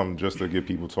now. Just something just to get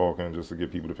people talking, just to get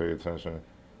people to pay attention.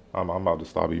 I'm about to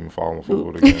stop even following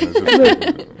football again. It's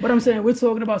just, but I'm saying we're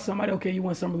talking about somebody. Okay, you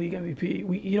won Summer League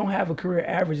MVP. You don't have a career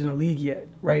average in the league yet,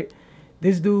 right?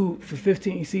 This dude for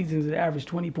 15 seasons has averaged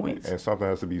 20 points. And something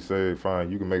has to be said.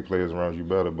 Fine, you can make players around you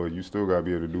better, but you still gotta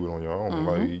be able to do it on your own. Mm-hmm.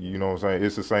 Like, you know what I'm saying?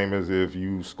 It's the same as if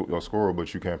you a scorer,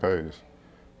 but you can't pass.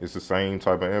 It's the same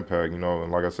type of impact,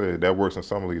 And like I said, that works in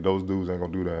Summer League. Those dudes ain't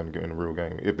gonna do that in the real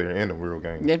game if they're in the real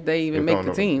game. If they even make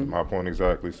the team. My point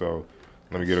exactly. So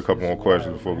let me get a couple more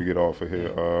questions before we get off of here.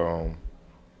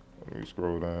 Let me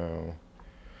scroll down.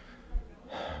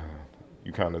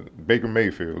 Baker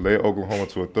Mayfield led Oklahoma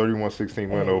to a 31-16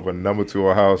 win over number 2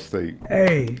 Ohio State.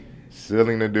 Hey.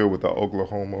 Sealing the deal with the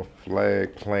Oklahoma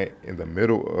flag plant in the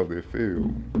middle of the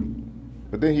field.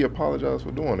 But then he apologized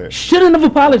for doing that. Shouldn't have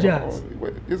apologized.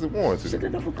 Wait, is it warranted?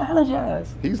 Shouldn't have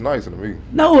apologized. He's nicer than me.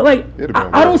 No, I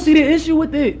don't see the issue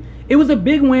with it. It was a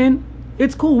big win.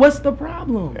 It's cool. What's the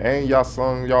problem? And y'all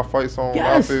sung y'all fight song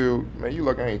yes. outfield. Man, you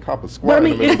look ain't cop a squat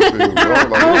in the middle of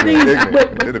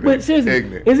the field. But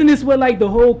seriously, isn't this what the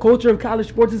whole culture of college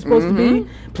sports is supposed to be?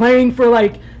 Playing for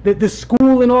the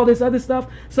school and all this other stuff.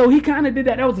 So he kind of did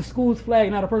that. That was a school's flag,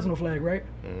 not a personal flag, right?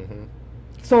 Mm-hmm.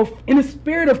 So in the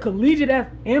spirit of collegiate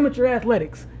amateur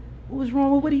athletics, what was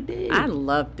wrong with what he did? I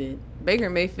loved it. Baker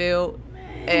Mayfield,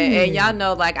 and y'all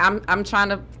know, I'm trying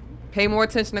to pay more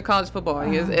attention to college football.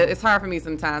 It's hard for me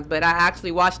sometimes, but I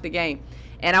actually watched the game,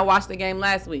 and I watched the game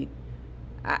last week.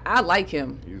 I like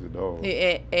him. He's a dog.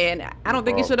 And I don't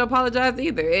think he should apologize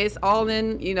either. It's all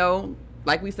in, you know,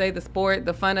 like we say, the sport,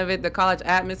 the fun of it, the college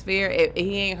atmosphere.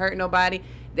 He ain't hurt nobody.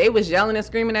 They was yelling and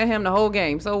screaming at him the whole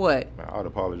game. So what? Man, I'd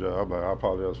apologize. I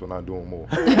apologize for not doing more.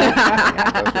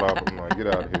 That's what I'm like. Get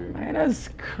out of here. Man, that's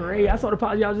crazy. I saw the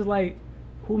apology. I was just like,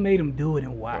 who made him do it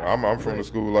and why? I'm from the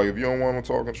school. Like, if you don't want them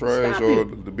talking trash or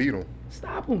to beat them,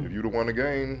 stop them. If you won the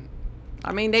game.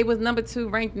 I mean, they was number 2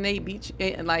 ranked and they beat you.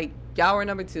 And like, y'all were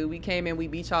number 2. We came in, we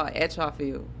beat y'all at y'all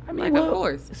field. I mean, like, well, of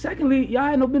course. Secondly, y'all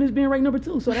had no business being ranked number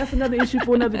 2. So that's another issue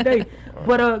for another day.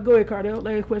 But go ahead, Cardell.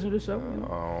 Last question of the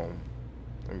show.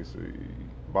 Let me see.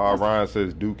 Bob Ryan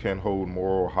says Duke can hold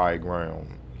moral high ground.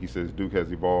 He says Duke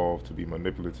has evolved to be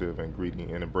manipulative and greedy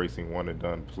and embracing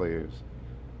one-and-done players.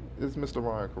 Is Mr.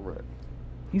 Ryan correct?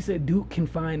 He said Duke can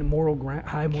find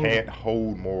high moral. Can't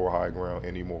hold moral high ground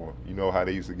anymore. You know how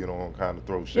they used to get on, kind of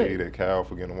throw shade at Cal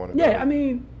for getting one-and-done? Yeah, I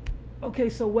mean, okay,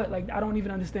 so what? Like, I don't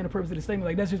even understand the purpose of the statement.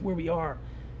 Like, that's just where we are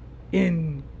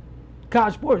in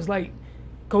college sports. Like,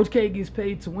 Coach K gets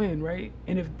paid to win, right?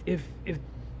 And if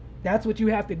that's what you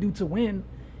have to do to win,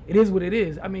 it is what it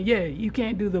is. I mean, yeah, you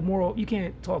can't do the moral. You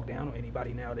can't talk down on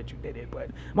anybody now that you did it. But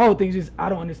my whole thing is just I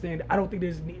don't understand. I don't think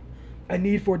there's a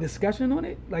need for discussion on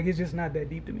it. Like, it's just not that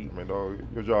deep to me. I mean, dog,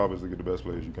 your job is to get the best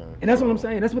players you can. And that's what I'm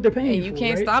saying. That's what they're paying and you for,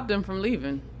 can't right? stop them from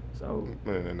leaving. So,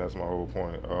 and that's my whole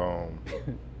point.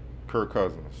 Kirk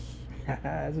Cousins.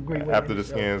 That's a great way. After the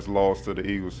Skins lost to the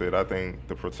Eagles, said, I think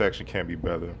the protection can be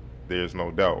better. There's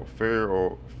no doubt. Fair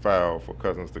or foul for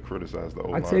Cousins to criticize the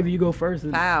O-line? Octavia, you go first.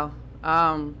 Foul.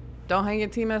 Don't hang your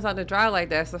teammates out to dry like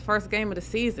that. It's the first game of the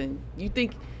season. You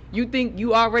think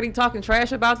you already talking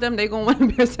trash about them? They gonna want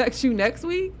to protect you next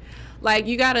week? Like,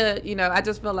 you gotta, you know. I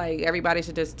just feel like everybody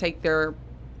should just take their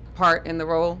part in the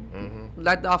role. Mm-hmm.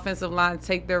 Let the offensive line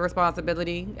take their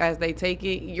responsibility as they take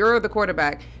it. You're the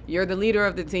quarterback. You're the leader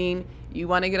of the team. You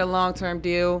want to get a long-term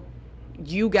deal.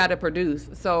 You got to produce.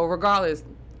 So regardless,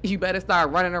 you better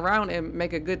start running around and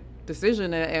make a good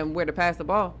decision and where to pass the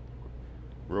ball.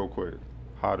 Real quick,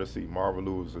 how to see Marvin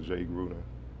Lewis or Jay Gruden?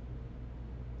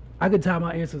 I could tie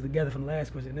my answers together from the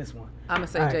last question and this one. I'm going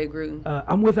to say Jay Gruden.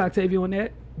 I'm with Octavia on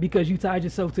that because you tied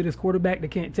yourself to this quarterback that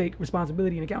can't take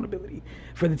responsibility and accountability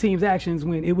for the team's actions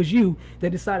when it was you that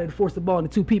decided to force the ball into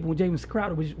 2 people when Jamison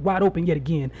Crowder was wide open yet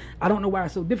again. I don't know why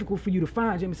it's so difficult for you to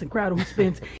find Jamison Crowder who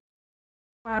spends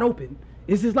wide open.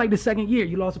 It's just like the second year.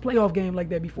 You lost a playoff game like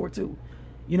that before too.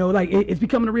 You know, like it's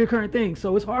becoming a recurring thing.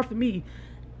 So it's hard for me.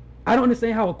 I don't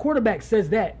understand how a quarterback says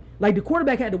that. Like, the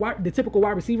quarterback had the typical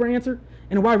wide receiver answer,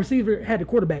 and the wide receiver had the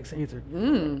quarterback's answer.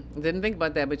 Didn't think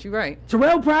about that, but you're right.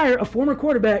 Terrell Pryor, a former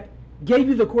quarterback, gave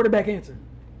you the quarterback answer.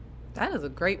 That is a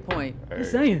great point. Hey,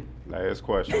 just saying. Last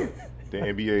question. The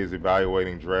NBA is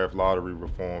evaluating draft lottery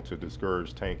reform to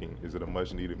discourage tanking. Is it a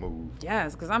much-needed move?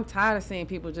 Yes, because I'm tired of seeing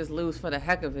people just lose for the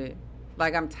heck of it.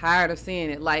 Like, I'm tired of seeing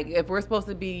it. Like, if we're supposed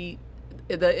to be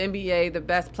the NBA, the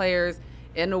best players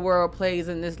in the world plays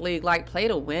in this league, like, play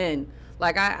to win.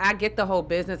 Like, I get the whole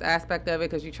business aspect of it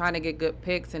because you're trying to get good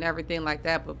picks and everything like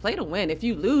that, but play to win. If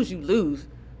you lose, you lose.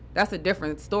 That's a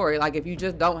different story. Like, if you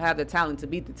just don't have the talent to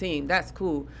beat the team, that's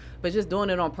cool. But just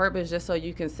doing it on purpose just so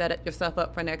you can set yourself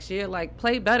up for next year, like,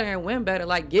 play better and win better.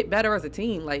 Like, get better as a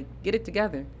team. Like, get it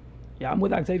together. Yeah, I'm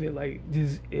with Octavia. Like,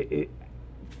 just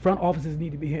front offices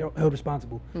need to be held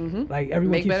responsible. Mm-hmm. Like,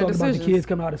 everyone keeps talking about the kids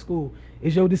coming out of school.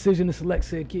 It's your decision to select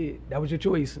said kid. That was your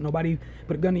choice. Nobody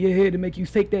put a gun to your head to make you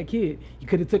take that kid. You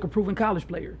could have took a proven college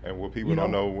player. And what people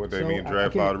don't know what they mean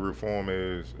draft lottery reform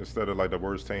is, instead of like the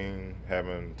worst team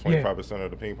having 25%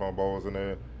 of the ping pong balls in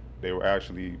there, they will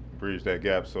actually bridge that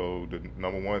gap. So the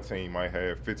number 1 team might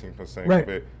have 15% of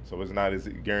it. So it's not as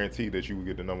guaranteed that you would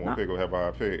get the number 1 pick or have a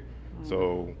high pick. Mm-hmm.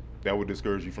 So that would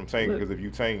discourage you from tanking, because if you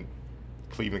tank,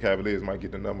 Cleveland Cavaliers might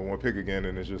get the number 1 pick again,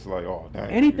 and it's just like, oh, dang.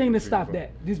 Anything to stop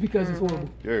that, just because it's horrible.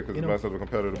 Yeah, because it messes up the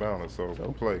competitive balance. So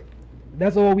play.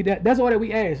 That's all that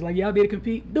we ask. Like, y'all there to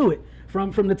compete, do it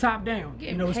from the top down.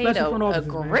 Getting especially front offices. A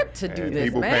grip to do this,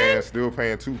 people man. Still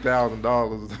paying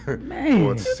 $2,000. Man,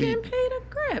 for a seat. Getting paid a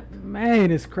grip.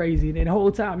 Man, it's crazy. And then the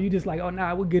whole time you just like, oh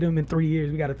nah, we'll get them in 3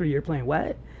 years. We got a 3-year plan.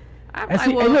 What? I'm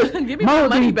like, well, look, give me my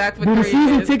money back for 3 years. Do the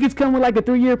season tickets come with like a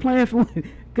 3-year plan for?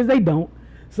 Because they don't.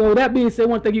 So that being said, I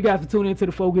want to thank you guys for tuning into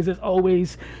The Focus. As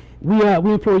always, we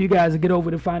implore you guys to get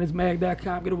over to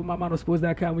finestmag.com, get over to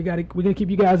mymotorsports.com. We're gonna keep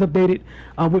you guys updated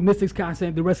with Mystics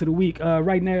content the rest of the week.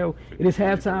 Right now, it is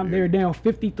halftime. They're down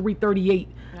 53-38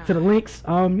 to the Lynx.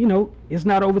 It's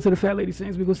not over to the Fat Lady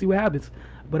Saints. We're gonna see what happens.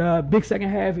 But big second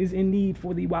half is in need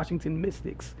for the Washington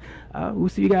Mystics. We'll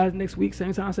see you guys next week,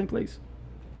 same time, same place.